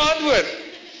 Daar is jou antwoord.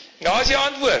 Daar is jou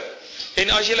antwoord. En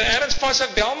as jy ergens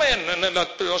vashak, bel my en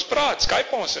ons praat,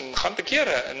 Skype ons en gaan te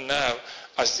kere. En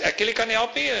as ek julle kan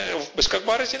help nie, of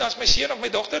beskikbaar is nie, dan is my seun of my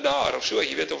dogter daar, of so,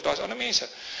 jy weet, of daar's ander mense.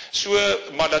 So,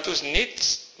 maar dat ons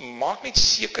net, maak net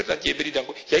seker dat jy by die ding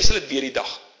kom. Jy sal dit weet die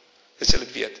dag. Jy sal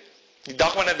dit weet. Die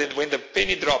dag wanneer when the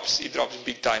penny drops, it drops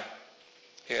big time.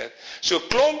 Ja. So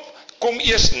klomp kom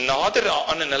eers nader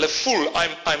aan en hulle voel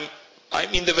I'm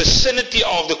in the vicinity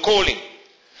of the calling.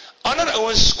 Ander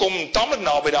ouens kom tamelik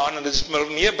naby daaraan en dit is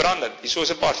meer brandend. Hier is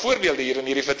 'n paar voorbeelde hier in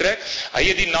hierdie vertrek. Hy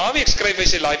het die naweek skryf hy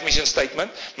sy life mission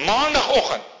statement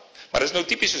maandagooggend. Maar dis nou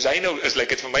tipies soos hy nou is, lyk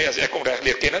dit vir my as ek hom reg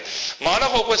leer ken het.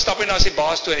 Maandagooggend stap hy na sy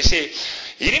baas toe en hy sê,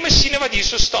 hierdie masjiene wat hier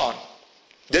so staan.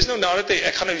 Dis nou nadat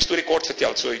ek gaan nou die storie kort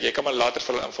vertel, so jy kan maar later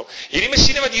vir hulle invul. Hierdie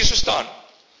masjiene wat hier so staan.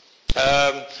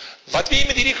 Wat wil jy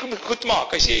met hierdie goed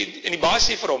maak? Hy sê, en die baas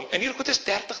sê vir hom, en hierdie goed is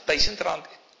R30,000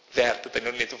 werd, het hy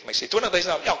nou net vir my sê,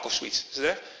 R20,000 elk of soeits, is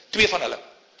dit? 2 van hulle.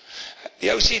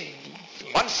 Die ou sê,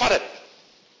 man, vat dit.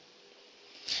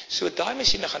 So daai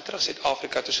masjiene gaan terug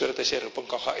Suid-Afrika toe, sodat hy sy roeping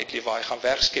kan gaan uitleef, waar hy gaan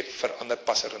werk skep vir ander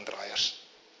passer en draaiers.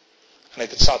 En hy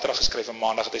het dit Saterdag geskryf, en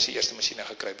Maandag het hy sy eerste masjiene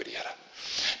gekry by die Here.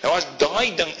 Nou as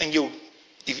daai ding in jou,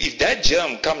 if that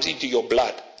germ comes into your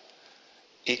blood,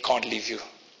 it can't leave you.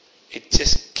 It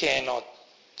just cannot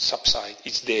subside.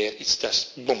 It's there. It's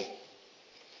just boom.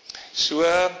 So,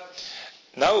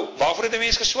 nou, waarvoor het die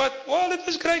mens geswat? Wel, dit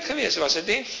was great geweest, was dit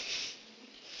nie?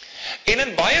 En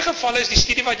in baie gevalle is die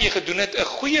studie wat jy gedoen het 'n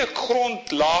goeie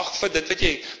grondlaag vir dit wat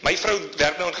jy, my vrou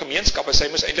werk nou in gemeenskappe, sy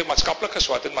moes eintlik maatskaplik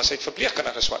geswat het, maar sy het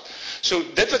verpleegkundige geswat. So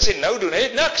dit wat sy nou doen,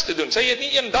 het niks te doen. Sy het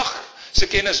nie een dag sy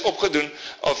kennis opgedoen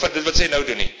vir dit wat sy nou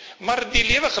doen nie. Maar die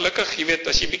lewe gelukkig, jy weet,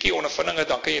 as jy bietjie ondervinding het,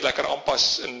 dan kan jy lekker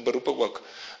aanpas in beroepe ook.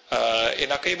 En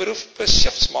dan kan jy beroep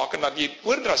shifts maak en dan jy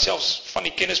oordra selfs van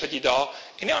die kennis wat jy daar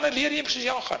en die ander leer jy soos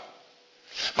jy aangaan.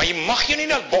 Maar jy mag jou nie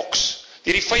net boks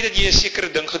deur die feit dat jy 'n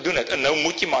sekere ding gedoen het en nou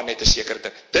moet jy maar net 'n sekere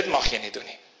ding. Dit mag jy nie doen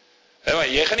nie.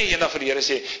 Jy gaan nie eendag vir die Here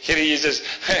sê, Here Jesus,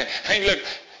 eintlik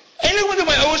moet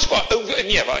my ouers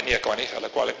nee, kan nie, hulle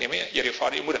kwaliek neem nie, jou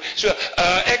vader, jou moeder. So,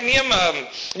 ek neem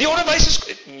die onderwysers,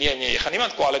 nee, jy gaan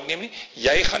niemand kwaliek neem nie.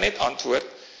 Jy gaan net antwoord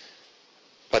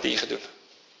wat jy gedoen.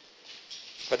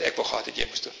 Wat ek wil gehad het jy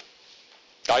moes doen.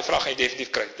 Daai vraag gaan jy definitief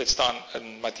kry. Dit staan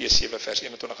in Matteus 7 vers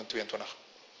 21 en 22.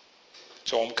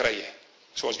 So hom kry jy.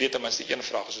 So ons weet ten minste een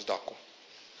vraag as ons daar kom.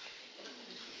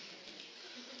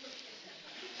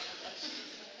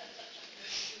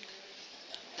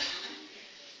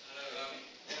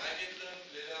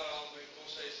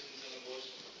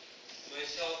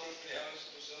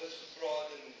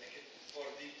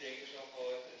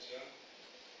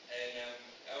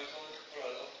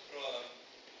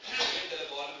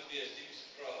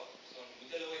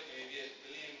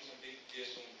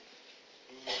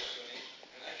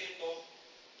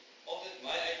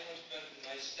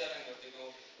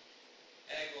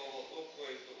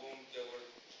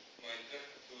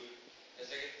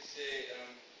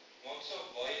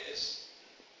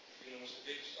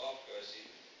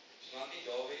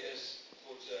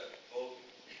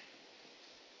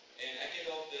 jy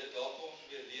dalk dit daarom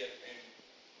weer leef en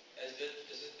is dit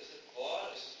waar,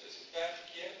 is dit ver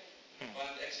verkeerd?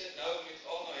 Want ek sit nou met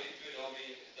al na hierdie 2 dae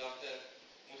die gedagte,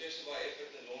 moet ek so baie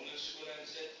effort in Londen skole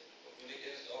insit of moet ek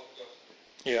eers Afrika gaan?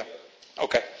 Ja.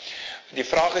 Okay. Die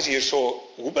vraag is hierso,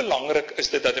 hoe belangrik is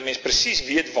dit dat 'n mens presies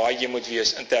weet waar jy moet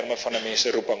wees in terme van 'n mens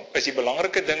se roeping? Is die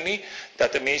belangrike ding nie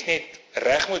dat 'n mens net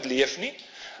reg moet leef nie?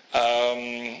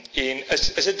 En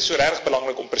is dit so regtig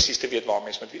belangrik om presies te weet waar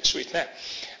mens moet wees? Soet, né?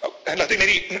 En laat ek net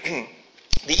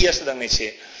die eerste ding net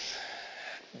sê.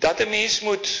 Dat 'n mens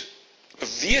moet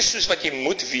wees soos wat jy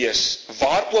moet wees,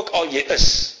 waar ook al jy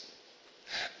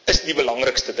is die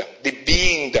belangrikste ding. Die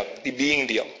being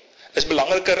deel, is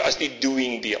belangriker as die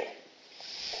doing deel.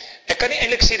 Ek kan nie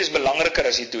eintlik sê dis belangriker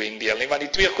as die doing deel nie, want die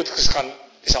twee goed gaan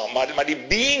saam, maar die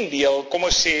being deel, kom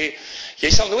ons sê, jy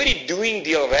sal nooit die doing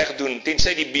deel reg doen,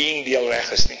 tensy die being deel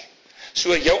reg is nie.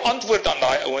 So jou antwoord aan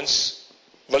daai ouens,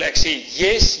 wil ek sê,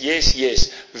 yes,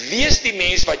 wees die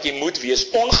mens wat jy moet wees,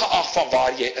 ongeag van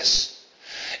waar jy is.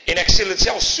 En ek sê dit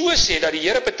self so sê, dat die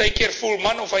Here partykeer voel,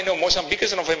 man, of hy nou Mosambiek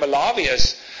is en of hy Malawi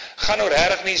is, gaan nou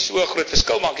regtig nie so groot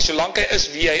verskil maak, solank hy is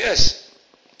wie hy is,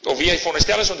 of wie hy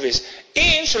veronderstel is om te wees,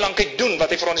 en solank hy doen wat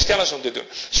hy veronderstel is om te doen.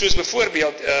 Soos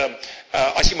byvoorbeeld,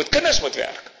 as jy met kinders moet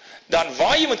werk, dan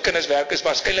waar jy met kinders werk is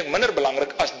waarskynlik minder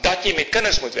belangrik as dat jy met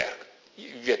kinders moet werk.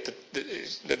 Jy weet,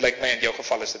 dit lyk my in jou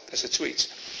geval is dit so iets.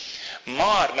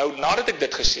 Maar, nou nadat ek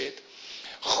dit gesê het,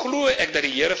 glo ek dat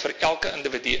die Here vir elke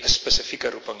individu 'n spesifieke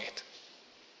roeping het.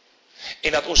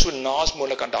 En dat ons so naas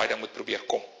moontlik aan daai ding moet probeer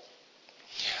kom.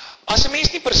 As 'n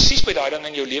mens nie presies by daai ding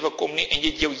in jou lewe kom nie, en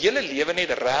jy het jou hele lewe net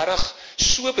regtig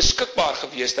so beskikbaar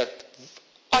gewees, dat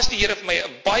as die Here vir my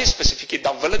 'n baie spesifiek het,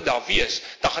 dan wil ek daar wees,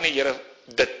 dan gaan die Here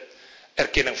dit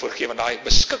erkenning voorgee, want daai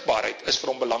beskikbaarheid is vir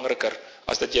hom belangriker,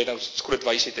 as dat jy nou groot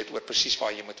wysheid het oor presies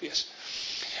waar jy moet wees.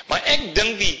 Maar ek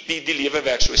dink die lewe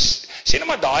werk so, sê nou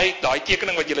maar daai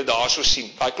tekening wat julle daar so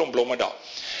sien, daai klomp blomme daar,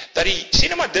 dat sê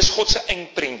nou maar dis God se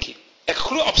eindprentjie. Ek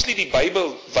glo absoluut die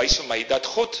Bybel wys vir my, dat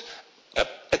God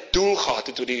 'n doel gehad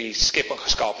het toe die skepping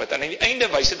geskaap het, en aan die einde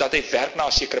wys dit dat hy werk na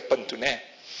 'n sekere punt toe, né?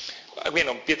 Ek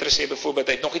weet, Petrus sê byvoorbeeld,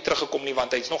 hy het nog nie teruggekom nie,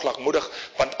 want hy is nog lankmoedig,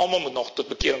 want almal moet nog tot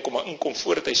bekering kom en inkom,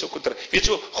 voordat hy sulke terug, weet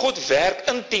so, God werk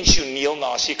intentioneel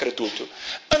na 'n sekere doel toe.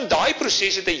 In daai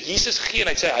proses het hy Jesus gegee, en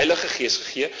hy het sy Heilige Gees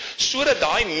gegee, sodat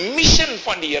daai mission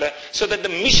van die Here, sodat the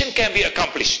mission can be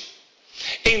accomplished.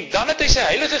 En dan het hy sy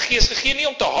Heilige Gees gegee, nie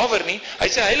om te haver nie, hy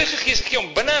het sy Heilige Gees gegee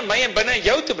om binne in my en binne in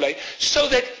jou te bly, so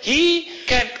that he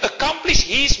can accomplish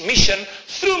his mission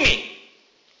through me.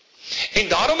 En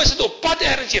daarom is dit op pad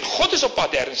ergens heen, God is op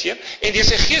pad ergens heen, en deur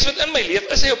sy Gees wat in my leef,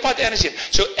 is hy op pad ergens heen.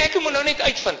 So ek moet nou net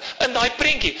uitvind, in daai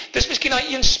prentjie, dis miskien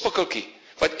daai een spikkeltjie,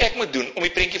 wat ek moet doen, om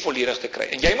die prentjie volledig te kry.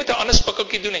 En jy moet 'n ander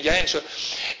spikkeltjie doen, en jy en so.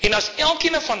 En as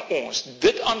elkeen van ons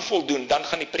dit aan voldoen, dan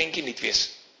gaan die prentjie nuut wees.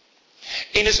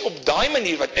 En is op daai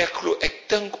manier wat ek glo, ek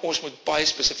dink ons moet baie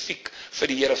spesifiek vir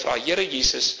die Here vra, Here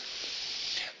Jesus,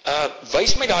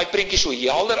 wys my daai prentjie so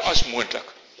helder as moontlik.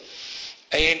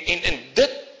 En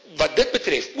dit, wat dit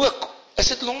betref, ook, is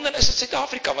dit Londen, is dit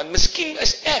Suid-Afrika, want miskien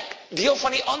is ek deel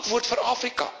van die antwoord vir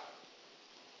Afrika.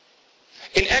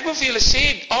 En ek wil vir julle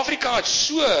sê, Afrika het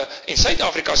so, en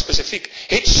Suid-Afrika spesifiek,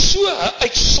 het so 'n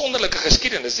uitsonderlike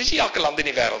geskiedenis. Dis nie elke land in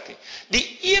die wêreld nie.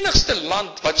 Die enigste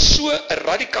land wat so 'n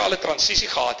radikale transisie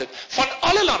gehad het, van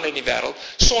alle lande in die wêreld,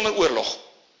 sonder oorlog.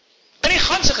 In die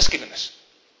ganse geskiedenis.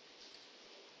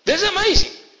 Dis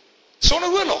amazing. Sonder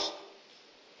oorlog.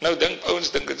 Nou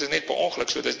ouens dink dit is net per ongeluk,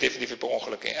 so dit is definitief per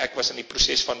ongeluk. En ek was in die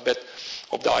proses van bid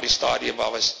op daardie stadium,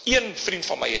 waar was een vriend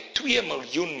van my, het 2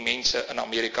 miljoen mense in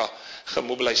Amerika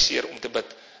gemobiliseer om te bid,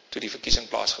 toe die verkiesing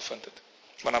plaasgevind het.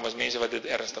 Maar dan was mense wat dit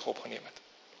ernstig opgeneem het.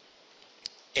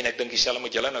 En ek dink dieselfde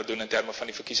moet julle nou doen in terme van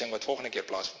die verkiesing wat volgende keer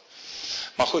plaasvind.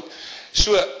 Maar goed,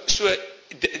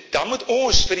 dan moet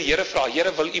ons vir die Here vra,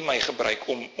 Here, wil U my gebruik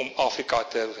om Afrika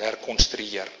te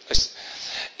herkonstrueer?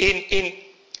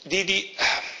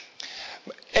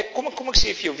 Kom ek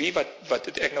sê vir jou wat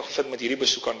het ek nou gevind met hierdie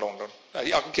besoek aan Londen.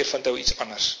 Elke keer vind hy iets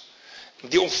anders.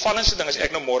 Die opvallendste ding is,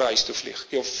 ek nou môre huis toe vlieg,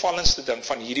 die opvallendste ding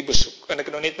van hierdie besoek, en ek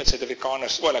het nou net met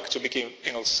Suid-Afrikaners, ek het so 'n bietjie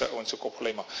Engels ons ook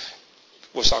opgelei, maar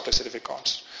hoofsaaklik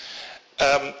Suid-Afrikaans.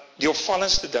 Die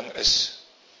opvallendste ding is,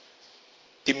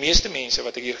 die meeste mense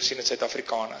wat ek hier gesien het,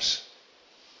 Suid-Afrikaners,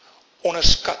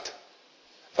 onderskat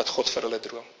wat God vir hulle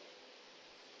droom.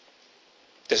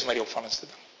 Dis my die opvallendste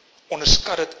ding.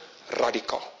 Onderskat dit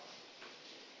radikaal.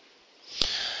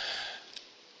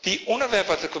 Die onderwerp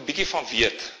wat ek 'n bietjie van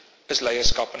weet, is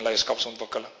leierskap en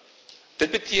leierskapsontwikkeling.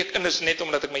 Dit beteken, is net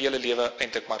omdat ek my hele lewe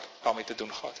eintlik maar daarmee te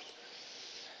doen gehad het.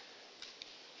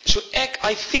 So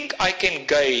I think I can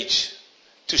gauge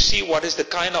to see what is the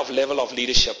kind of level of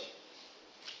leadership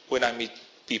when I meet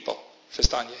people.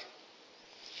 Verstaan jy?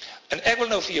 En ek wil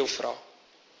nou vir jou vra,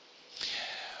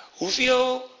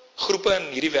 hoeveel groepe in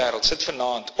hierdie wêreld sit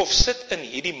vanaand, of sit in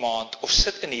hierdie maand, of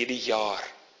sit in hierdie jaar?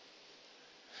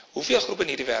 Hoeveel groepe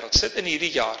in hierdie wêreld sit in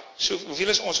hierdie jaar? So,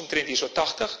 hoeveel is ons omtrent hier, so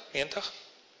 80, 90?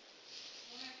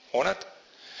 100?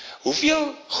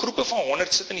 Hoeveel groepe van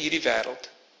 100 sit in hierdie wêreld,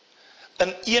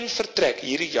 in een vertrek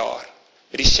hierdie jaar,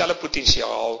 met dieselfde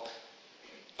potensiaal,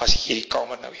 as hierdie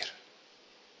kamer nou weer?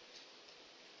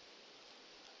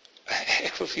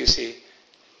 Ek wil vir jou sê,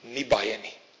 nie baie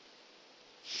nie.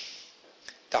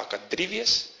 Daar kan 3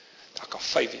 wees, daar kan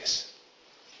 5 wees.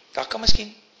 Daar kan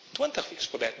miskien 20 wees,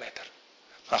 for that matter.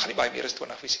 Maar dan gaan nie baie meer as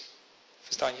 20 wees nie.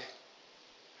 Verstaan jy?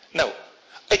 Nou,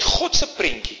 uit God se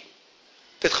prentjie,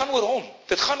 dit gaan oor hom,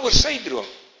 dit gaan oor sy droom.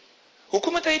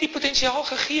 Hoekom het hy die potensiaal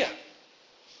gegee?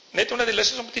 Net omdat hy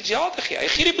lus is om potensiaal te gee. Hy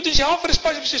gee die potensiaal vir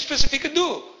 'n spesifieke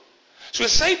doel. So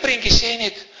sy prentjie sê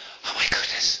net, oh my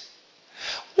goodness,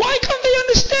 why can't they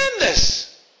understand this?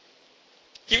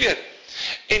 Jy weet,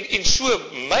 en so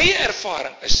my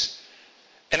ervaring is,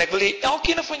 en ek wil hê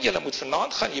elkeen van julle moet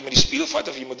vanaand gaan, jy moet die spieël vat,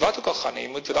 of jy moet wat ook al gaan, jy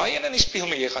moet daai een in die spieël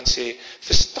met jy gaan sê,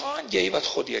 verstaan jy wat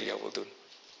God deur jou wil doen?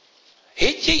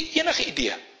 Het jy enige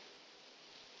idee?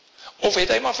 Of het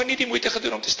hy maar vir nie die moeite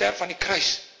gedoen om te sterf aan die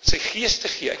kruis, sy gees te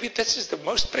gee? Ek weet, this is the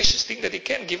most precious thing that he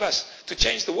can give us, to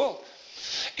change the world.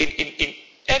 En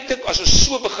ek dink, as ons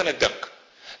so begin dink,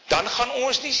 dan gaan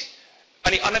ons nie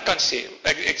aan die ander kant sê,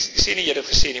 ek sê nie jy het dit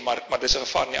gesê nie, maar dis 'n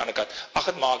gevaar aan die ander kant, ag,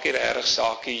 het maak hier 'n erg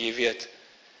saakie, jy weet,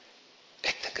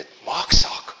 ek dink het maak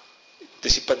saak,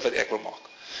 dis die punt wat ek wil maak,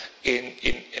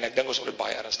 en ek dink ons moet dit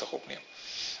baie ernstig opneem,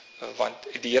 want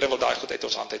die Here wil daai goed uit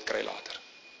ons hand uit kry later.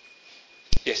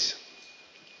 Yes.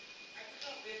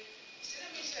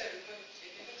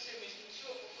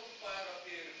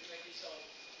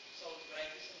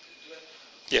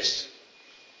 Yes.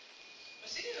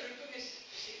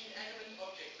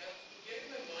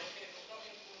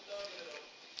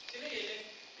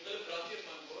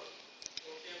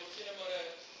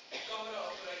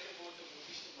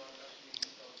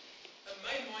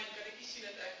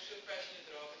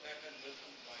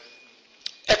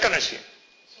 Ek kan dit sien.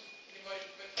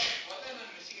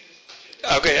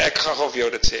 Okay, ek gaan gou vir jou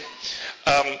dit sê.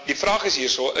 Die vraag is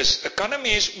hierso, kan 'n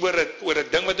mens oor 'n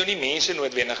ding wat nou nie mense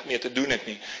noodwendig mee te doen het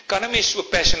nie, kan 'n mens so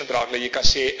passionate raak dat jy kan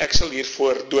sê, ek sal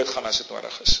hiervoor doodgaan as dit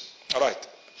nodig is. Alright.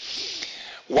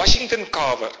 Washington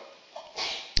Carver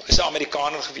is 'n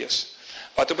Amerikaner gewees,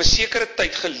 wat op 'n sekere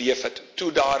tyd geleef het,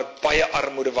 toe daar baie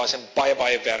armoede was en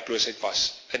baie werkloosheid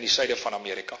was in die suide van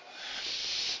Amerika.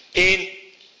 En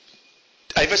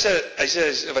hy's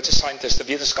 'n scientist, 'n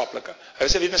wetenskaplike. Hy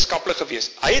was 'n wetenskaplike gewees.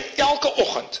 Hy het elke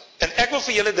oggend, en ek wil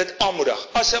vir julle dit aanmoedig,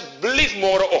 asseblief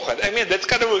môreoggend. Ek meen, dit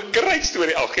kan nou 'n great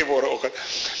storie elke môreoggend.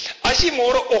 As jy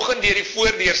môreoggend deur die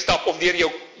voordeur stap of deur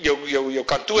jou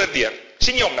kantoor deur,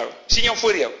 sien jy hom nou? Sien jy hom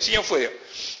voor jou? Sien jy hom voor jou?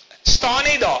 Staan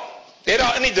net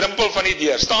daar in die drempel van die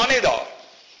deur, staan net daar.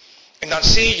 En dan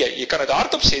sê jy kan dit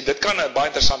hardop sê, dit kan 'n baie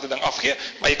interessante ding afgee,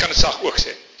 maar jy kan dit sag ook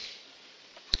sê.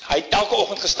 Hy het elke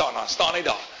oggend gestaan, staan hy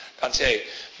daar. Dan sê hy,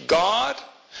 God,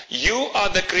 you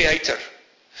are the creator.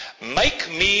 Make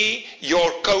me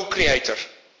your co-creator.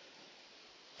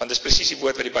 Want dis presies die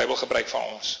woord wat die Bybel gebruik van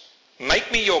ons.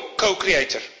 Make me your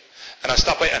co-creator. En dan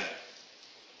stap hy in.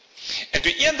 En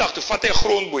toe eendag, toe vat hy 'n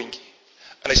grondboontjie.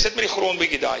 En hy sit met die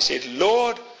grondboontjie daar. Hy sê,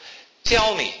 Lord,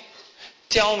 tell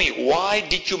me, why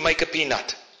did you make a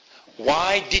peanut?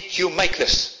 Why did you make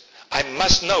this? I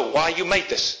must know why you made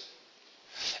this.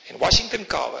 En Washington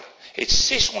Carver het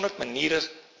 600 maniere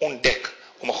ontdek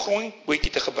om 'n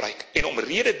grondboontjie te gebruik. En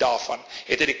omrede daarvan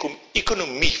het hy die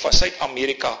ekonomie van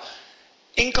Suid-Amerika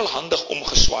enkelhandig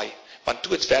omgeswaai, want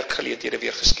toe het werkgeleenthede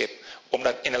weer geskep,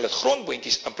 en hulle het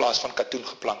grondboontjies in plaas van katoen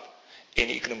geplant, en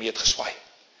die ekonomie het geswaai.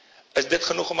 Is dit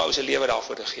genoeg om 'n ou se lewe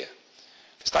daarvoor te gee?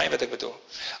 Verstaan jy wat ek bedoel?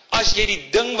 As jy die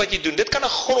ding wat jy doen, dit kan 'n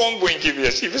grondboontjie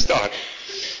wees, jy verstaan?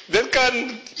 Dit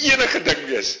kan enige ding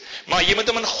wees, maar jy moet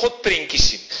hom in God prentjie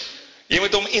sien. Jy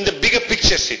moet hom in the bigger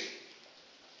picture sien.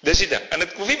 Dis die ding, en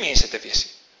dit hoef nie mense te wees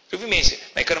nie. Dit hoef nie mense,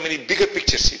 maar jy kan hom in die bigger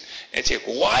picture sien, en sê,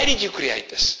 why did you create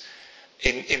this?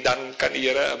 En dan kan die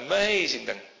Here 'n amazing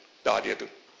ding daardeur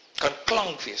doen. Het kan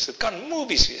klank wees, dit kan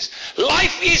movies wees.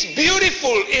 Life is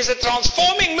beautiful is a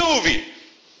transforming movie.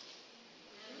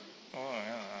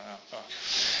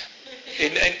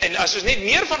 En as ons net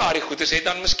meer van daardie goedes het,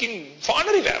 dan miskien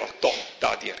verander die wêreld tog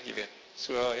daardeur, jy weet.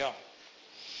 So ja.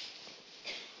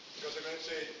 As ek net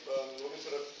sê, nog eens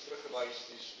teruggewys,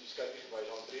 die skyfie gewys,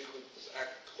 daar 3 goed, dis ek,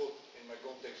 God en my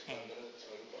konteks, en dit is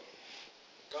my roeping.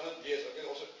 Kan dit wees, ek weet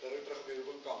ons het terug op die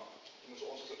roepingkamp, ons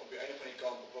op die einde van die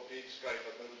kamp op papier geskryf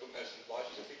wat my roeping is, en baie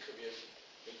spesifiek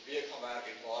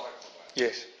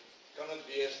Yes. Kan dit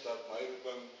wees dat my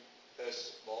roeping is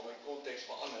waar my konteks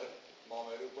verander, maar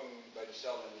my roeping by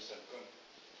dieselfde in die sin kan?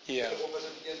 Ja. Of is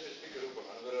dit een spesifieke roeping? In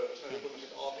ander woorde, is my roeping in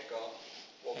Suid-Afrika,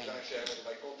 of kan ek sê,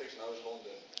 my konteks nou is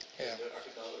Londen. Ja. Ek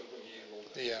het nou 'n roeping hier in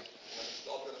Londen. Ja. En dan is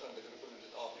Suid-Afrika gaan met 'n roeping in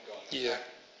Suid-Afrika. Ja.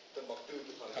 Timbuktu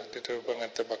toe gaan. Dit roeping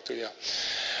in Timbuktu, ja.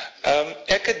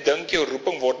 Ek dink jou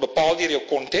roeping word bepaal deur jou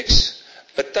konteks.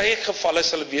 Party gevalle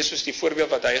sal dit wees soos die voorbeeld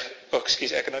wat hy,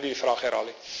 ekskuus, ek het nou nie die vraag herhaal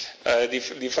nie.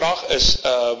 Die vraag is,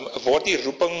 word die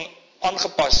roeping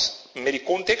aangepas met die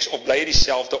konteks of bly hy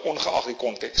dieselfde ongeag die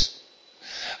konteks?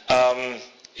 En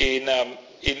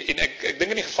ek dink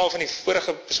in die geval van die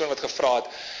vorige persoon wat gevra het,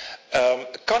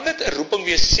 kan dit 'n roeping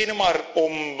wees, sê nou maar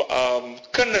om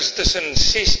kinders tussen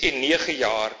 6 en 9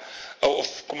 jaar,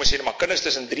 of kom ons sê nou maar kinders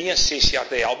tussen 3 en 6 jaar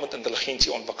te help met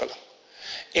intelligensieontwikkeling.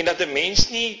 En dat 'n mens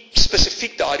nie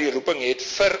spesifiek daardie roeping het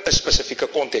vir 'n spesifieke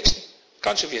konteks nie.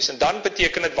 Kan so wees. En dan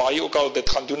beteken dit waar jy ook al dit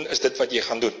gaan doen, is dit wat jy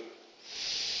gaan doen.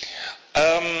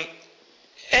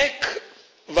 Ek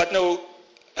wat nou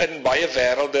in baie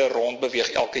wêrelde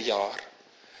rondbeweeg elke jaar,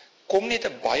 kom net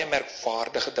 'n baie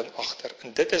merkwaardige ding agter.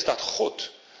 En dit is dat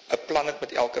God 'n plan het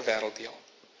met elke wêrelddeel.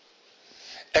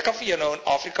 Ek kan vir jou nou in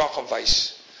Afrika gaan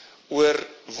wys oor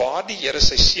waar die Here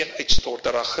sy seën uitstort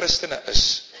dat daar Christene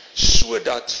is,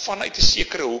 sodat vanuit 'n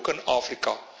sekere hoek in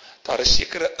Afrika daar 'n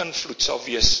sekere invloed sal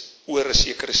wees oor 'n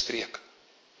sekere streek.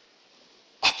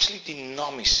 Absoluut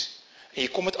dinamies. En jy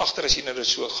kom dit agter as jy nou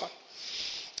so gaan.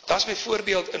 Daar's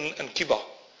byvoorbeeld in Cuba,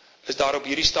 is daar op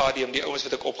hierdie stadium die ouens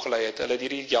wat ek opgelei het, hulle het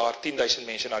hierdie jaar 10,000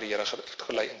 mense na die Here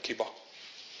gelei in Cuba.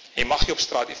 Jy mag nie op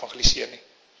straat evangeliseer nie.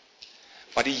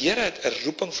 Maar die Here het 'n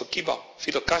roeping vir Cuba.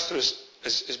 Fidel Castro is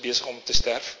besig om te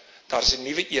sterf. Daar is 'n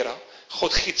nuwe era.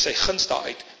 God giet sy guns daar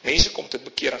uit. Mense kom tot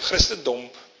bekering.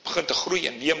 Christendom begin te groei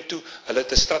en neem toe. Hulle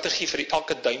het 'n strategie vir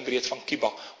elke duimbreed van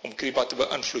Cuba om Cuba te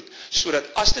beïnvloed,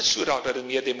 sodat as dit so raak dat dit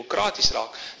meer demokraties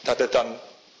raak, dat dit dan,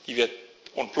 jy weet,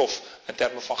 ontplof in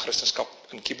terme van Christendom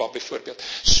in Cuba byvoorbeeld.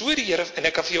 So die Here, en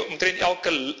ek kan vir jou omtrent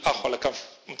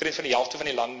omtrent van die helfte van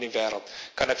die lande in die wêreld,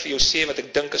 kan ek vir jou sê wat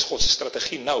ek dink is God se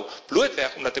strategie nou,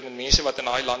 blootweg omdat ek met mense wat in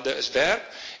daai lande is werk,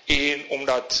 en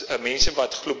omdat mense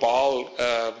wat globaal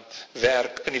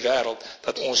werk in die wêreld,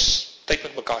 dat ons tyd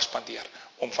met mekaar spandeer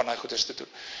om van daai goeders te doen.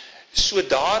 So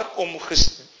daarom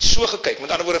so gekyk,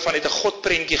 met ander woorde vanuit 'n God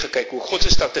prentjie gekyk, hoe God se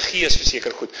strategie is vir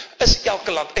seker goed, is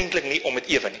elke land eintlik nie om dit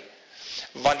ewe nie.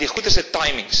 Want die goed is se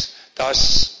timings,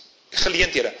 daar's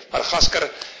geleenthede.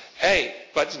 Madagaskar, hey,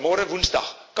 wat is môre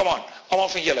Woensdag? Come on, almal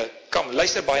van julle, kom,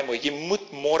 luister baie mooi. Jy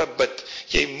moet môre bid.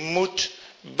 Jy moet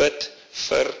bid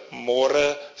vir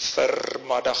môre vir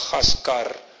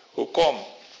Madagaskar. Hoekom?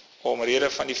 Omrede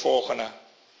van die volgende.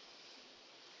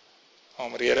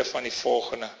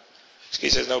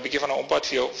 Ekskuus, is nou 'n bietjie van 'n ompad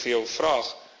vir jou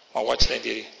vraag, maar watch net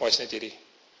hierdie. Waar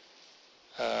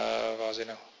is hy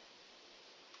nou?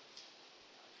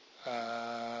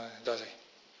 Daar is hy.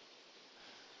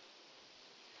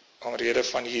 Omrede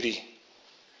van hierdie.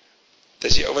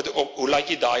 Dis die ou wat hoe laat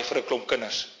jy daai vir 'n klomp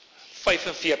kinders?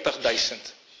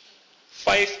 45,000.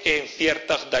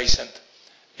 45,000.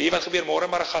 Weet jy wat gebeur môre in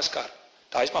Madagaskar?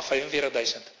 Daai is maar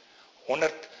 45,000.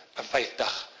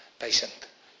 150,000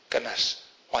 kinders,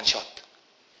 one shot,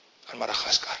 in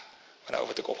Madagaskar, van nou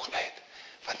wat ek opgelei het,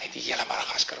 wat net die hele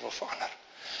Madagaskar wil verander.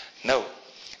 Nou,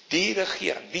 die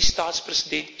regering, die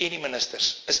staatspresident en die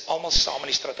ministers, is almal saam in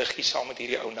die strategie, saam met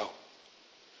hierdie ou nou.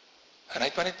 En hy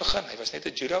het maar net begin, hy was net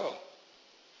 'n judo.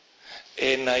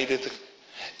 En hy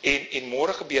en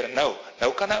môre gebeur, nou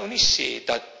kan hy ou nie sê,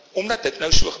 dat, omdat dit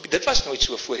nou so gebeur, dit was nooit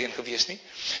so voorheen gewees nie.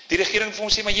 Die regering vir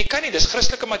ons sê, maar jy kan nie, dis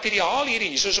Christelike materiaal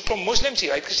hierdie, soos 'n klomp moslems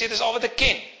hier, hy het gesê, dis al wat ek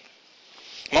ken.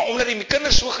 Maar omdat die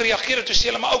kinders so gereageer het, toe sê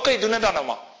hulle, maar okay, doen dit dan nou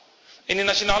maar. En die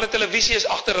nasionale televisie is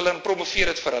agter hulle en promoveer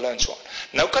dit vir hulle en so aan.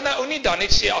 Nou kan hy ou nie dan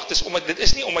net sê, ag, dit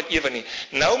is nie omdat ewe nie.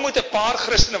 Nou moet 'n paar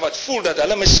Christene wat voel dat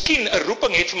hulle miskien 'n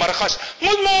roeping het vir Madagaskar,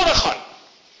 moet môre gaan.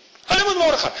 Hulle moet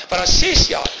môre gaan. Maar daar 6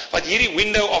 jaar wat hierdie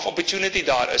window of opportunity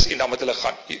daar is en dan moet hulle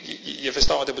gaan. Jy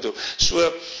verstaan wat ek bedoel.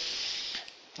 So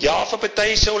ja, vir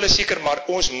party sou hulle seker, maar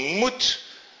ons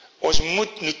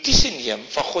moet notisie neem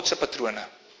van God se patrone.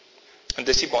 En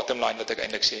dis die bottom line wat ek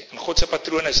eintlik sê. En God se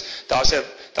patroon is, daar's 'n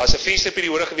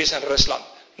vensterperiode gewees in Rusland.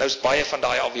 Nou is baie van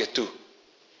daai alweer toe.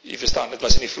 Jy verstaan, dit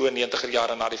was in die vroeë 90er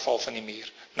jare na die val van die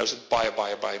muur. Nou is dit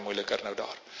baie moeiliker nou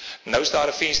daar. Nou is daar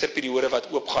 'n vensterperiode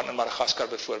wat oopgaan in Madagaskar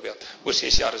byvoorbeeld. Oor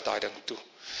 6 jaar is daai ding toe.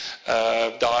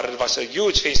 Daar was 'n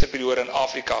huge vensterperiode in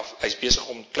Afrika. Hy's besig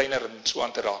om kleiner en so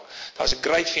aan te raak. Daar's 'n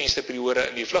great vensterperiode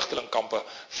in die vlugtelingkampe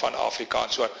van Afrika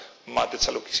en so, maar dit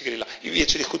sal ook seker jy weet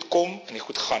so die goed kom en die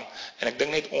goed gaan. En ek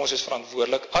dink net ons is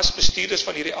verantwoordelik as bestuurders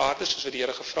van hierdie aarde, soos wat die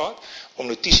Here gevra het, om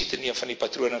notisie te neem van die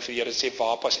patrone en vir die Here sê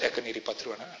waar pas ek in hierdie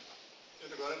patrone in.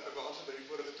 Ek wil aansluit by die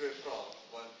vorige twee vrae,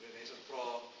 want mense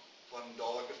vra van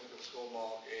dadelik is met 'n verskil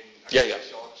maak en ek Ja. het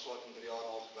jaar swart met 3 jaar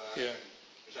al gewerk. Ja.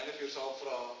 Jy sê net vir jouself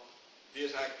vra, wie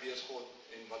is ek, wie is God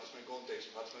en wat is my konteks,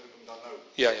 wat is my roeping dan nou?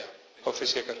 Ja, ook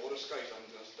verseker. Môre skuif dan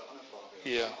is dit 'n ander vraag.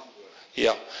 Ja.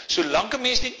 Ja, solank 'n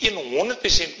mens nie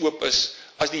 100% oop is,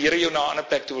 as die Here jou na 'n ander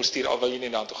plek toe wil stuur, al wil jy nie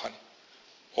daartoe gaan nie.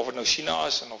 Of dit nou China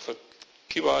is, en of dit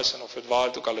Cuba is, en of dit waar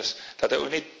dit ook al is, dat hy ook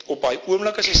net op daai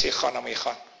oomblik as hy sê, gaan, dan moet jy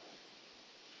gaan.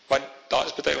 Want daar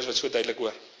is baie ons wat so duidelik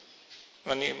hoor.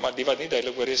 Maar die wat nie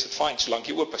duidelik hoor, is dit fyn, solank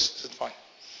jy oop is dit fyn.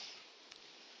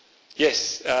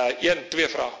 Yes, 1, 2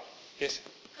 vrae. Yes.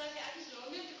 Kan jy ek is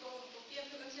Londen toe kom op een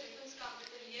van ons roepingskampe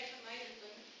te leer van my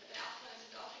roeping, wat in elk geval in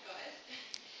Suid-Afrika is.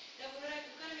 Dan wonder ek,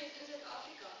 hoe kan mense in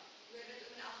Suid-Afrika hoor dit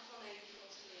om in elk geval my roeping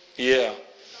ons te leer? Ja.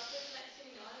 Is dat dit net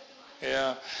seminare te maak? Ja,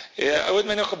 hy het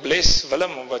my nou gebless,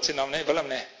 Willem, wat sy naam, nee, Willem,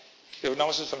 nee. Jou naam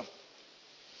is Willem.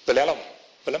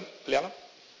 Willem?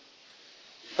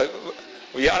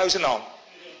 Wie aanhou sy naam?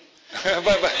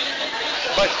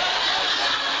 Wat?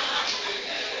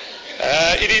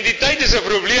 Identiteit is 'n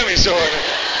probleem hier so.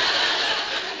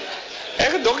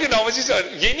 Ek het dink jou naam is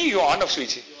jy nie Johan of so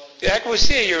ietsie. Ja, ek wou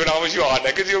sê jou naam is Johan.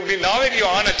 Ek het ook die naam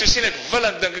Johan en toe sien ek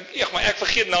Willem, dink ek, maar ek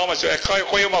vergeet name so. Ek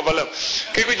gooi hom maar Willem.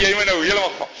 Kyk wat jy my nou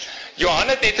heeltemal. Johan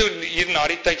het net hier na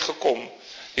die tyd gekom.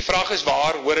 Die vraag is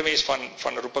waar hoor 'n mens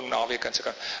van roeping naweek en so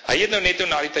kan. Hy het nou net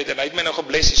na die tyd en hy het my nou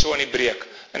gebless hier so aan die breek.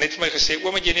 En net vir my gesê,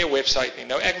 oom, het jy nie 'n webwerf nie.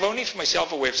 Nou ek wou nie vir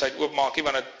myself 'n webwerf oopmaak nie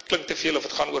want dit klink te veel of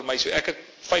dit gaan oor my. So ek het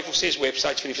 5 of 6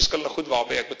 webwerwe vir die verskillende goed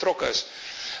waarby ek betrokke is.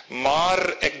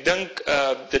 Maar ek dink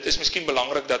dit is miskien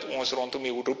belangrik dat ons rondom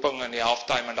die roeping en die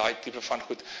halftime en daai tipe van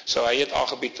goed. So hy het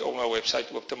aangebied om 'n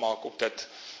webwerf oop te maak op dit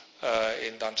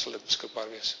en dan sal dit beskikbaar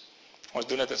wees. Ons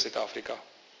doen dit in Suid-Afrika.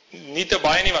 Nie te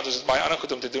baie nie want ons het baie ander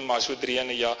goed om te doen, maar so 3 in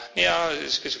 'n jaar. Nee ja,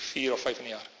 is so 4 of 5 in 'n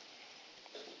jaar.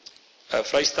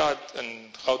 Vrystaat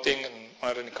in Gauteng en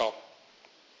onder in die Kaap.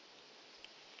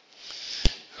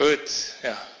 Goed,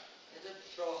 ja. Ek het 'n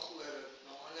vraag oor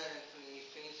na aanleiding van die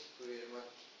vensterperiode, maar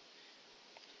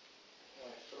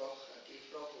ek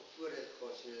vraag op voor dit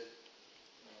gaan so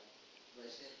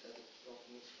wys net dat ek vraag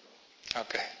moet vra.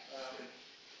 Okay.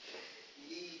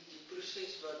 Die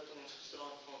proses wat ons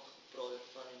gisteraan van gepraat het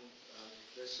van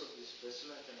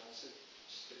wisselend en dan sit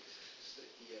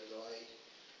gestruktureer daai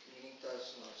communitas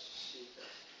na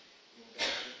societas en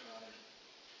dan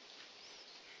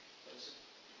is die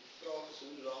vraag is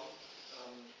hoe lank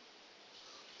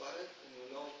gevat het en hoe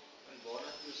lank en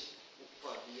waarna toe is op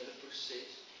pad die hele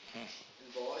proses en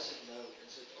waar is dit nou in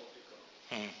Suid-Afrika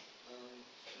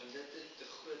en dit het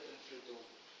 'n groot invloed op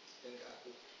dink ek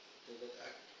op dit wat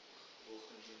ek wil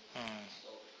gaan doen in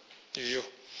Suid-Afrika.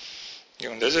 Ja,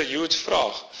 dis 'n huge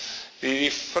vraag.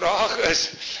 Die vraag is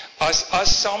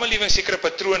as samelewing sekere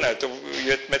patrone het, of jy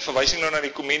weet met verwysing nou na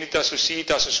die communitas,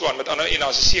 societas en so aan, met ander en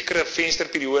daar's 'n sekere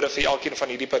vensterperiode vir elkeen van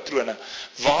hierdie patrone.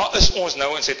 Waar is ons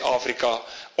nou in Suid-Afrika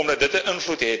omdat dit 'n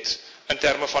invloed het in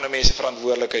terme van 'n mens se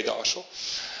verantwoordelikheid daarso?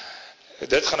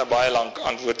 Dit gaan 'n baie lank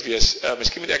antwoord wees.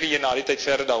 Miskien moet ek hier na die tyd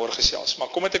verder daaroor gesels, maar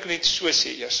kom ek net so sê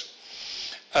eers.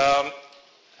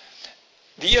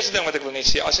 Die eerste ding wat ek wil net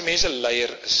sê, as 'n mens 'n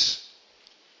leier is,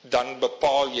 dan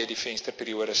bepaal jy die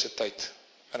vensterperiode se tyd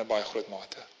in 'n baie groot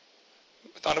mate.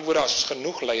 Met ander woorde, as ons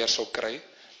genoeg leiers sal kry,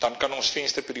 dan kan ons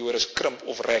vensterperiodes krimp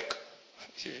of rek.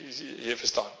 Jy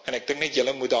verstaan. En ek dink net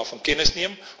julle moet daarvan kennis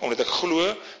neem, omdat ek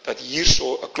glo dat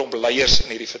hierso 'n klomp leiers in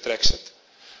hierdie vertrek sit.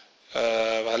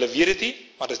 Hulle weet dit nie,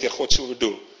 maar dit is deur God so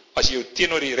bedoel. As jy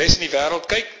teenoor die res in die wêreld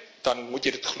kyk, dan moet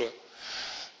jy dit glo.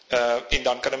 En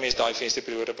dan kan 'n mens daai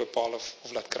vensterperiode bepaal of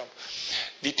laat krimp.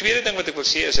 Die tweede ding wat ek wil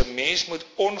sê is 'n mens moet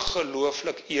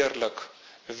ongelooflik eerlik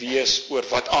wees oor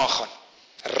wat aangaan.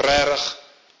 Regtig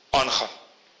aangaan.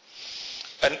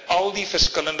 In al die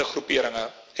verskillende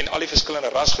groeperinge en al die verskillende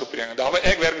rasgroeperinge. Daar waar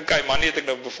ek werk in Kaimandi het ek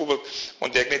nou byvoorbeeld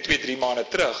ontdek net 2-3 maande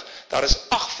terug, daar is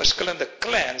 8 verskillende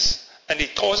clans in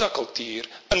die Xhosa kultuur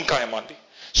in Kaimandi.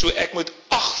 So ek moet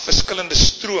 8 verskillende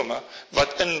strome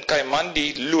wat in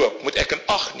Kaimandi loop, moet ek in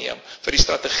ag neem vir die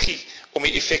strategie om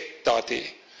die effek daar te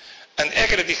hê. En ek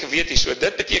het dit nie geweet nie, so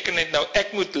dit beteken net nou,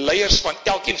 ek moet leiers van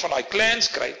elkeen van daai clans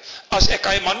kry, as ek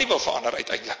Kaimandi wil verander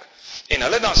uiteindelik. En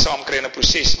hulle dan saam kry in 'n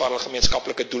proses waar hulle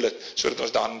gemeenskaplike doel het, sodat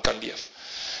ons daarin kan leef.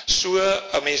 So,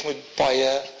 'n mens moet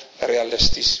baie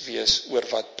realisties wees oor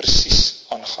wat presies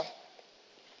aangaan.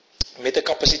 met 'n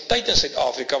kapasiteit in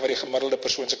Suid-Afrika wat die gemiddelde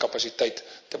persoon se kapasiteit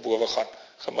te bowe gaan.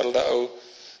 Gemiddelde ou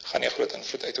gaan nie 'n groot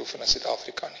invloed uitoefen in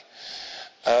Suid-Afrika nie.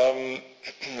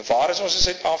 Waar is ons in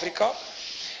Suid-Afrika?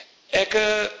 Ek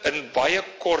in baie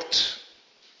kort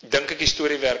dink ek die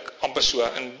storie werk amper so.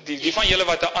 En die van julle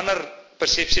wat 'n ander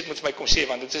persepsie het, moet vir my kom sê,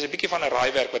 want dit is 'n bietjie van 'n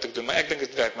raaiwerk wat ek doen, maar ek dink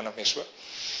dit werk min of meer so.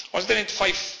 Ons het net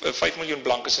 5 miljoen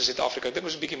blankes in Suid-Afrika. Ek dink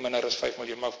ons is 'n bietjie minder as 5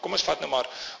 miljoen, maar kom ons vat nou maar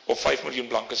op 5 miljoen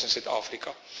blankes in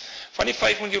Suid-Afrika. Van die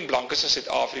 5 miljoen blankes in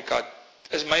Suid-Afrika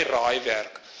is my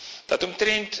raaiwerk dat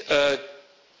omtrent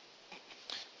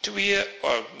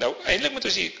nou eintlik moet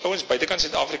ons die ouens buitekant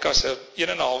Suid-Afrika se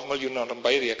 1,5 miljoen dan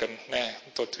byreken,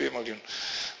 tot 2 miljoen.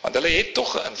 Want hulle het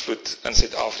tog 'n invloed in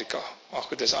Suid-Afrika. Maar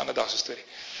goed, dis 'n ander dag se storie.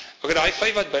 Okay, daai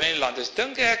 5 wat binne in die land is,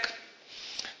 dink ek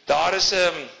daar is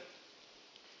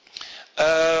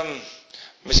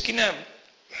miskien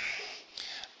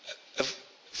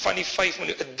van die 5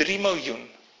 miljoen, 3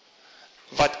 miljoen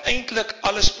wat eintlik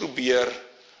alles probeer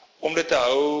om dit te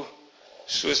hou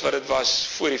soos wat dit was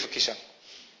voor die verkiesing.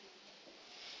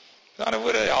 In ander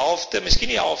woorde, die helfte, miskien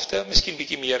die helfte, miskien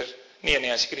bietjie meer.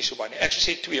 Nee, seker nie so baie nie. Ek sou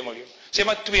sê 2 miljoen. Sê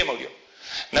maar 2 miljoen.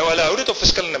 Nou hulle hou dit op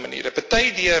verskillende maniere.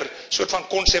 Party deur soort van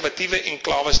konservatiewe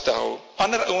enklawes te hou.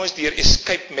 Ander ouens deur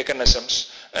escape mechanisms.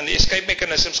 En die escape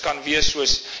mechanisms kan wees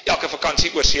soos elke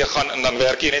vakansie oor see gaan en dan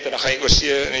werk jy net en dan gaan jy oor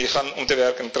see en jy gaan om te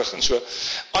werk en terug en so.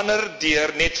 Ander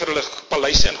deur net vir hulle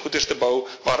paleise en goederes te bou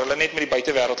waar hulle net met die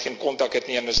buitewêreld geen kontak het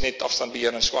nie en is net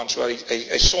afstandbeheer en so aan. So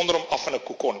hy sonder hom af in 'n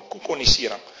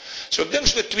kokonisering. So ek dink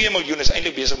so 2 miljoen is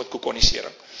eintlik besig met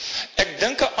kokonisering. Ek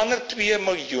dink 'n ander 2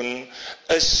 miljoen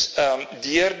is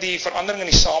deur die verandering in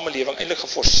die samelewing eintlik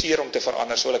geforseer om te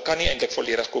verander. So hulle kan nie eintlik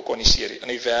volledig kokoniseer nie. In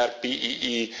die werk,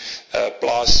 BEE,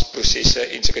 plaasprosesse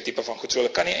en sulke tipe van goed. So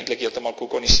hulle kan nie eintlik heeltemal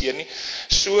kokoniseer nie.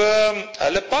 So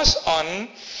hulle pas aan,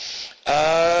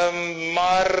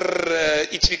 maar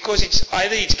because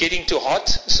it's getting too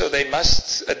hot, so they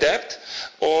must adapt.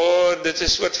 Dit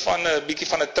is soort van 'n bietjie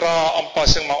van 'n trae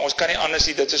aanpassing, maar ons kan nie anders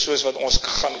nie, dit is soos wat ons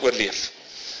gaan oorleef.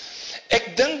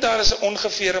 Ek dink daar is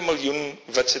ongeveer 1 miljoen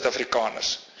wit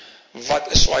Suid-Afrikaners wat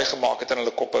 'n swaai gemaak het in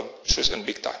hulle koppe soos in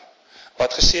big time.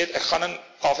 Wat gesê het, ek gaan in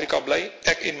Afrika bly,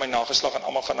 ek en my nageslag en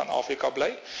almal gaan in Afrika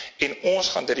bly en ons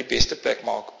gaan dit die beste plek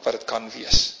maak wat dit kan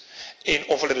wees. En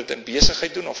of hulle dit in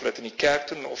besigheid doen, of hulle dit in die kerk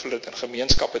doen, of hulle dit in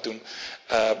gemeenskappe doen,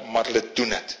 maar hulle doen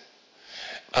dit.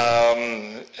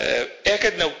 Ek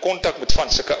het nou kontak met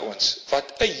van sulke ouens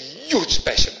wat 'n huge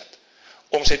passion het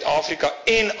om Suid-Afrika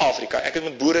en Afrika. Ek het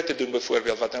met boere te doen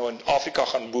byvoorbeeld wat nou in Afrika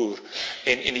gaan boer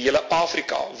en die hele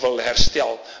Afrika wil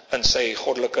herstel in sy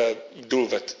goddelike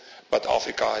doelwit wat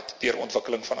Afrika het deur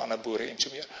ontwikkeling van ander boere en so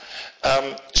meer.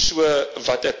 So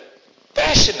wat 'n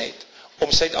passion het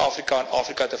om Suid-Afrika en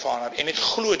Afrika te verander. En ek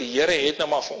glo die Here het nou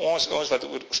maar vir ons wat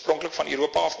oorspronklik van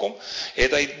Europa afkom,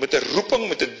 het hy met 'n roeping,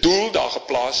 met 'n doel daar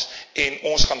geplaas en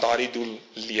ons gaan daardie doel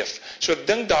leef. So ek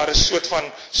dink daar is soort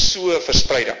van so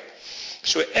verspreiding.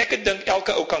 So ek dink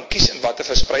elke ou kan kies in watter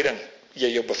verspreiding jy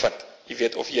jou bevind. Jy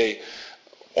weet of jy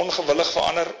ongewillig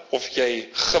verander of jy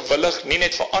gewillig nie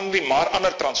net verander maar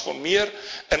ander transformeer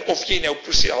en of jy nou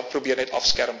probeer net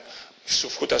afskerm so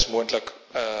goed as moontlik,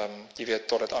 jy weet,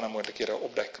 totdat ander moontlikhede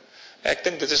opduik. Ek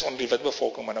dink dit is onder die wit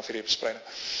bevolking maar nou vir die verspreiding.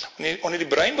 Onder die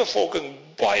bruin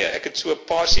bevolking baie, ek het so 'n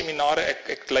paar seminare,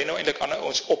 ek lei nou eintlik aan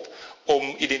ons op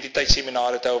om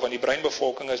identiteitsseminare te hou, want die bruin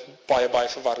bevolking is baie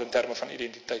verward in terme van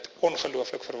identiteit,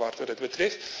 ongelooflik verward wat dit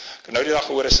betref. Ek het nou die dag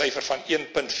gehoor 'n syfer van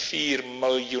 1,4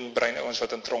 miljoen bruin ouens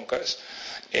wat in tronke is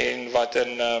en wat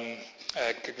in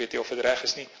ek weet nie of dit reg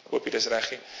is nie, ek hoop dit is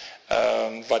reg nie,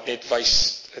 wat net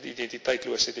wys dat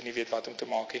identiteitloos het en nie weet wat om te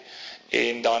maak nie.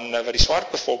 En dan wat die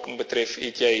swart bevolking betref,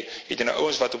 het jy nou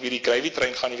ouens wat op hierdie gravy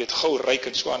trein gaan, jy weet, gou ryk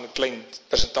en so aan 'n klein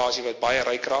persentasie wat baie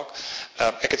ryk raak.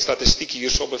 Ek het statistiek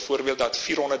hierso byvoorbeeld dat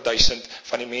 400,000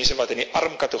 van die mense wat in die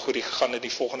arm kategorie gegaan het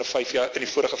die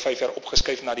vorige 5 jaar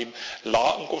opgeskuif na die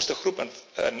lae inkomste groep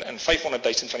en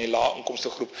 500,000 van die lae inkomste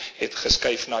groep het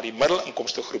geskuif na die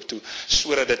middelinkomste groep toe,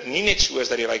 sodat dit nie net so is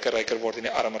dat die ryker word en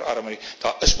die armer nie.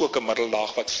 Daar is ook 'n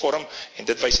middellaag wat vorm en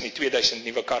dit wys in die 2000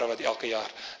 nuwe karre wat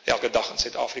elke dag in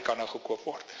Suid-Afrika nou gekoop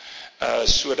word.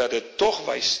 Sodat dit tog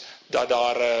wys dat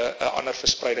daar 'n ander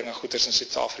verspreiding en goeders in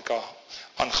Suid-Afrika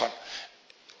aangaan.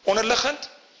 Onderliggend,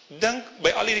 dink by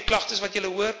al hierdie klagtes wat julle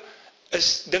hoor,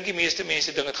 dink die meeste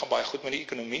mense dink dit gaan baie goed met die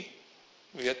ekonomie.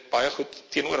 Jy weet, baie goed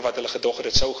teenoor wat hulle gedog het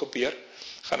dit sou gebeur,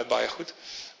 gaan dit baie goed.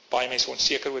 Baie mense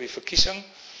onseker oor die verkiesing.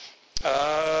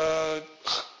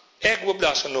 Ek hoop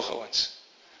daar's genoeg ouens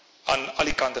aan al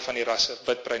die kante van die rasse,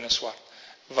 wit, bruin en swart,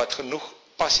 wat genoeg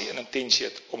passie en intensie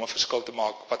het om 'n verskil te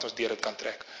maak wat ons deur dit kan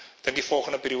trek. Ek dink die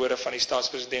volgende periode van die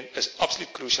staatspresident is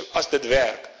absoluut crucial. As dit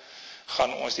werk,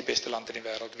 gaan ons die beste land in die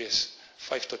wêreld wees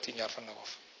 5 tot 10 jaar van nou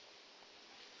af.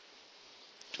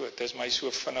 So, dit is my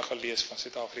so vinnige lees van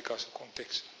Suid-Afrika se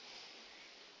konteks.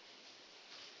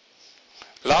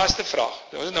 Laaste vraag.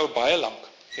 Dit was nou baie lank.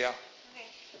 Ja.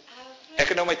 Ek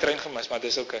het nou my trein gemis, maar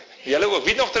dis oké. Julle ook.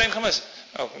 Wie het nog trein gemis?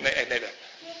 Oh, nee, nee.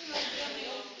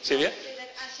 Sê weer?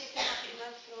 As jy sê dat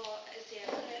iemand vra, is jy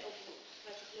of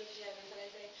wat glo jy, want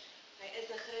hy is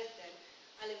 'n Christen,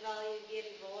 alhoewel jy weet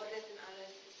die waardes en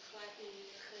alles is glad nie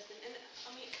 'n Christen. En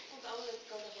ons almal is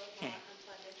skuldig word maar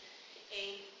aanvat dit.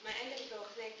 En my eie vraag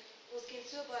is net, ons ken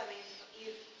so baie mense van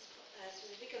hier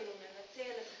spesifiek in Londen wat sê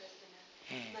hulle is Christene,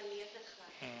 maar leef dit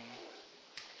glad.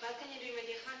 Wat kan jy doen met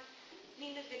jy gaan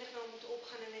nie noodwendig nou moet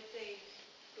opgaan en net sê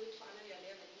bloed verander jou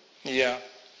lewe nie? Ja.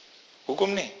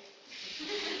 Hoekom nie?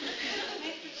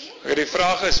 Die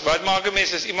vraag is, wat maak 'n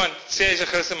mens as iemand sê hy's 'n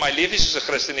Christen, maar hy leef nie soos 'n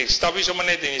Christen nie? Stap jy sommer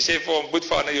net en jy sê vir hom bloed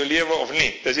verander jou lewe of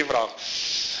nie? Dis die vraag.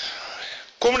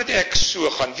 Kom net ek so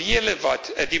gaan. Wie julle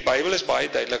wat, die Bybel is baie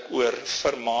duidelik oor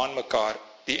vermaan mekaar.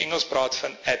 Die Engels praat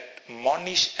van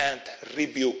admonish and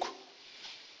rebuke.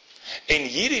 En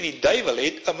hier het die duiwel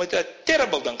met 'n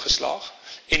terrible ding geslaag.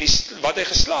 En wat hy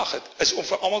geslaag het, is om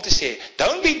vir almal te sê,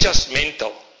 don't be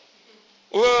judgmental.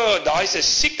 Daai is 'n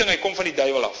siek ding, hy kom van die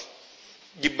duiwel af.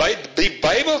 Die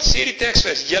Bybel sê die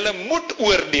teksvers, julle moet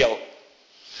oordeel.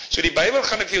 So die Bybel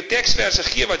gaan ek vir jou teksverse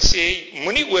gee wat sê,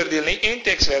 moenie oordeel nie, en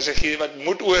teksverse gee wat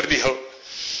moet oordeel.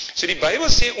 So die Bybel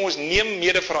sê, ons neem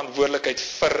medeverantwoordelikheid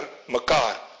vir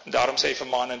mekaar. Daarom sê hy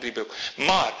vermaan en rebuke.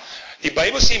 Maar, die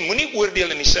Bybel sê, moenie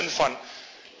oordeel in die sin van,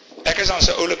 ek is aan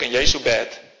so oulik en jy so bad.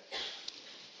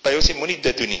 Die Bybel sê, moenie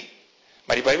dit doen nie.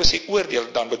 Maar die Bybel sê,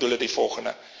 oordeel, dan bedoel dit die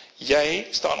volgende. Jy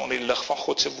staan onder die lig van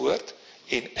God se woord,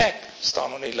 en ek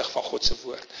staan onder die lig van God se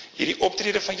woord. Hierdie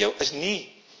optrede van jou is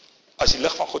nie, as die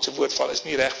lig van God se woord val, is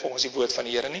nie reg volgens die woord van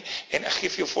die Here nie, en ek gee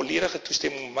vir jou volledige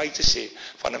toestemming om my te sê,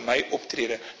 van my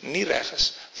optrede nie reg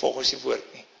is volgens die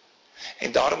woord nie.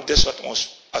 En daarom dis wat ons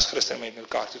as Christen met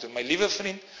mekaar doen. My liewe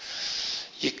vriend,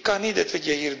 jy kan nie dit wat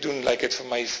jy hier doen, lyk dit vir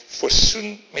my,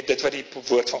 versoen met dit wat die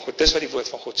woord van God, dis wat die woord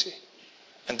van God sê.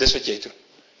 En dis wat jy doen.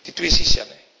 Die twee sies jy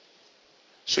nie.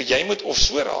 So jy moet of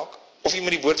so raak, of jy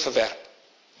moet die woord verwerp.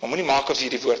 Maar moenie maak of jy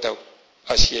die woord hou,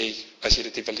 as jy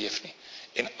dit nie wil leef nie.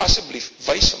 En asseblief,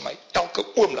 wys vir my, elke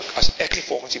oomblik, as ek nie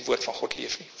volgens die woord van God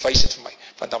leef nie, wys dit vir my,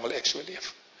 want dan wil ek so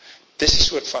leef. Dis die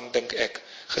soort van, dink ek,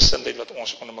 gesindheid wat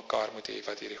ons onder mekaar moet hê,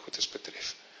 wat hierdie goedes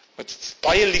betref. Met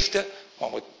baie liefde,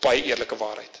 maar met baie eerlike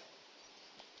waarheid.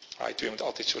 Daai twee moet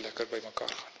altyd so lekker by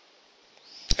mekaar gaan.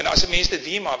 En as 'n mens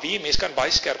dit mens kan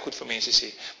baie skerp goed vir mense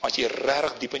sê, maar as jy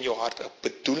regtig diep in jou hart 'n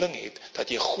bedoeling het, dat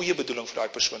jy 'n goeie bedoeling vir daai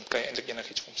persoon, kan jy eintlik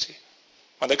enigiets vir hom sê.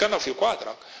 Want hy kan nou vir jou kwaad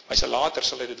raak, maar later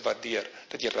sal hy dit waardeer,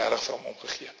 dat jy regtig vir hom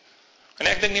omgegee het. En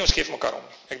ek dink nie ons gee vir mekaar om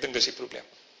nie. Ek dink dis die probleem.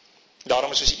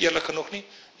 Daarom is ons nie eerlik genoeg nie,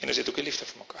 en ons het ook nie liefde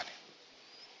vir mekaar nie.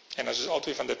 En as ons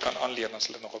albei van dit kan aanleer, dan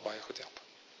sal dit nogal baie goed help.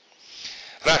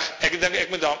 Reg, ek dink ek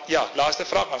moet dan, ja, laaste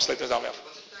vraag, dan sluit ons daarmee af.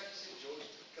 Wat is dit ek sê George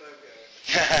Kruger?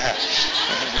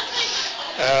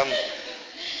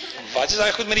 Wat is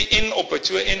daai goed met die N op het,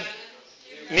 so N?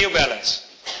 New Balance.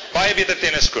 Baie beter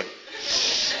tennisskoen.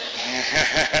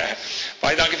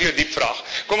 Baie dankie vir jou diep vraag.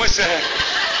 Kom ons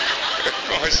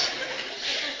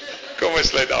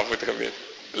sluit af met gebed.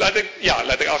 Laat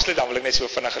ek afsluit, dan wil ek net so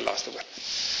vinnige laaste woord.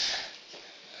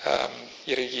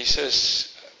 Here Jesus,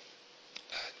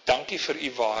 dankie vir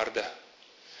u waarde.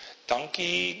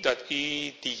 Dankie dat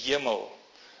u die hemel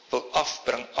wil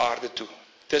afbring aarde toe.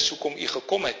 Dis hoekom u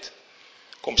gekom het,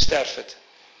 kom sterf het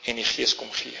en die Gees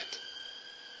kom gee het.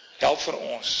 Help vir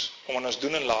ons om in ons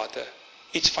doen en late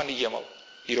iets van die hemel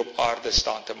hier op aarde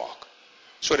staan te maak.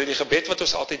 Sodat die gebed wat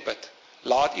ons altyd bid,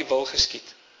 laat u wil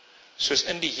geskied, soos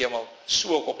in die hemel,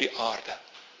 so ook op die aarde,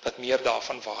 dat meer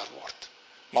daarvan waar word.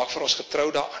 Maak vir ons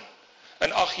getrou daaraan.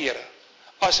 En ag Here,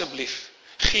 asseblief,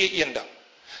 gee een ding,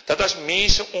 dat as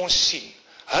mense ons sien,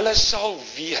 hulle sal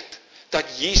weet, dat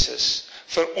Jesus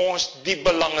vir ons die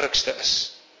belangrikste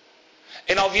is.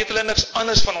 En al weet hulle niks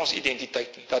anders van ons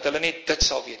identiteit nie, dat hulle net dit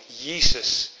sal weet,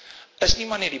 Jesus is nie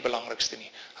maar net die belangrikste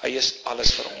nie, hy is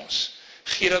alles vir ons.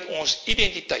 Gee dat ons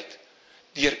identiteit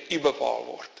deur u bepaal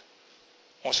word.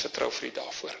 Ons vertrou vir u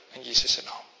daarvoor, in Jesus se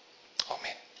naam.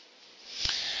 Amen.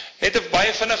 Net 'n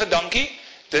baie vinnige dankie,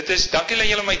 dankie dat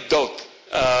julle my duld,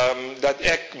 dat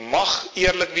ek mag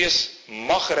eerlik wees,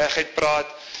 mag reguit praat,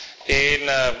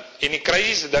 en die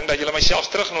crazy ding, dat julle myself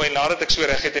terugnooi, nadat ek so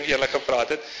reguit en eerlik gepraat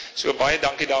het, so baie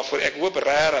dankie daarvoor. Ek hoop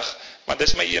regtig, maar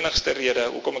dis my enigste rede,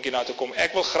 hoekom ek hierna toe kom,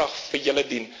 ek wil graag vir julle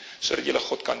dien, sodat julle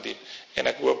God kan dien, en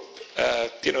ek hoop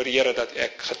teenoor die Here dat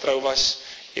ek getrou was,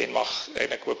 en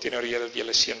ek hoop teenoor die Here dat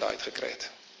julle seën daaruit gekry het.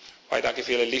 Baie dankie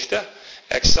vir julle liefde.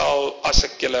 Ek sal, as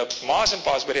ek julle ma's en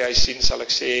pa's by die huis sien, sal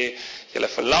ek sê, julle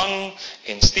verlang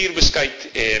en stuur beskuit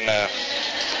en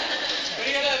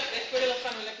Voor julle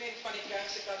gaan, wil ek net van die kerk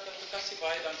se kant af vir Cassie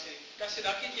baie dankie. Cassie,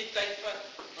 dankie dat jy tyd vat.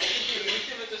 Dankie vir die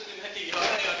moeite wat ons doen met die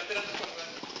jare teruggekom.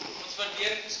 Ons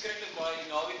waardeer dit verskriklik baie die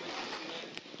naweek wat jy gedoen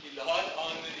het.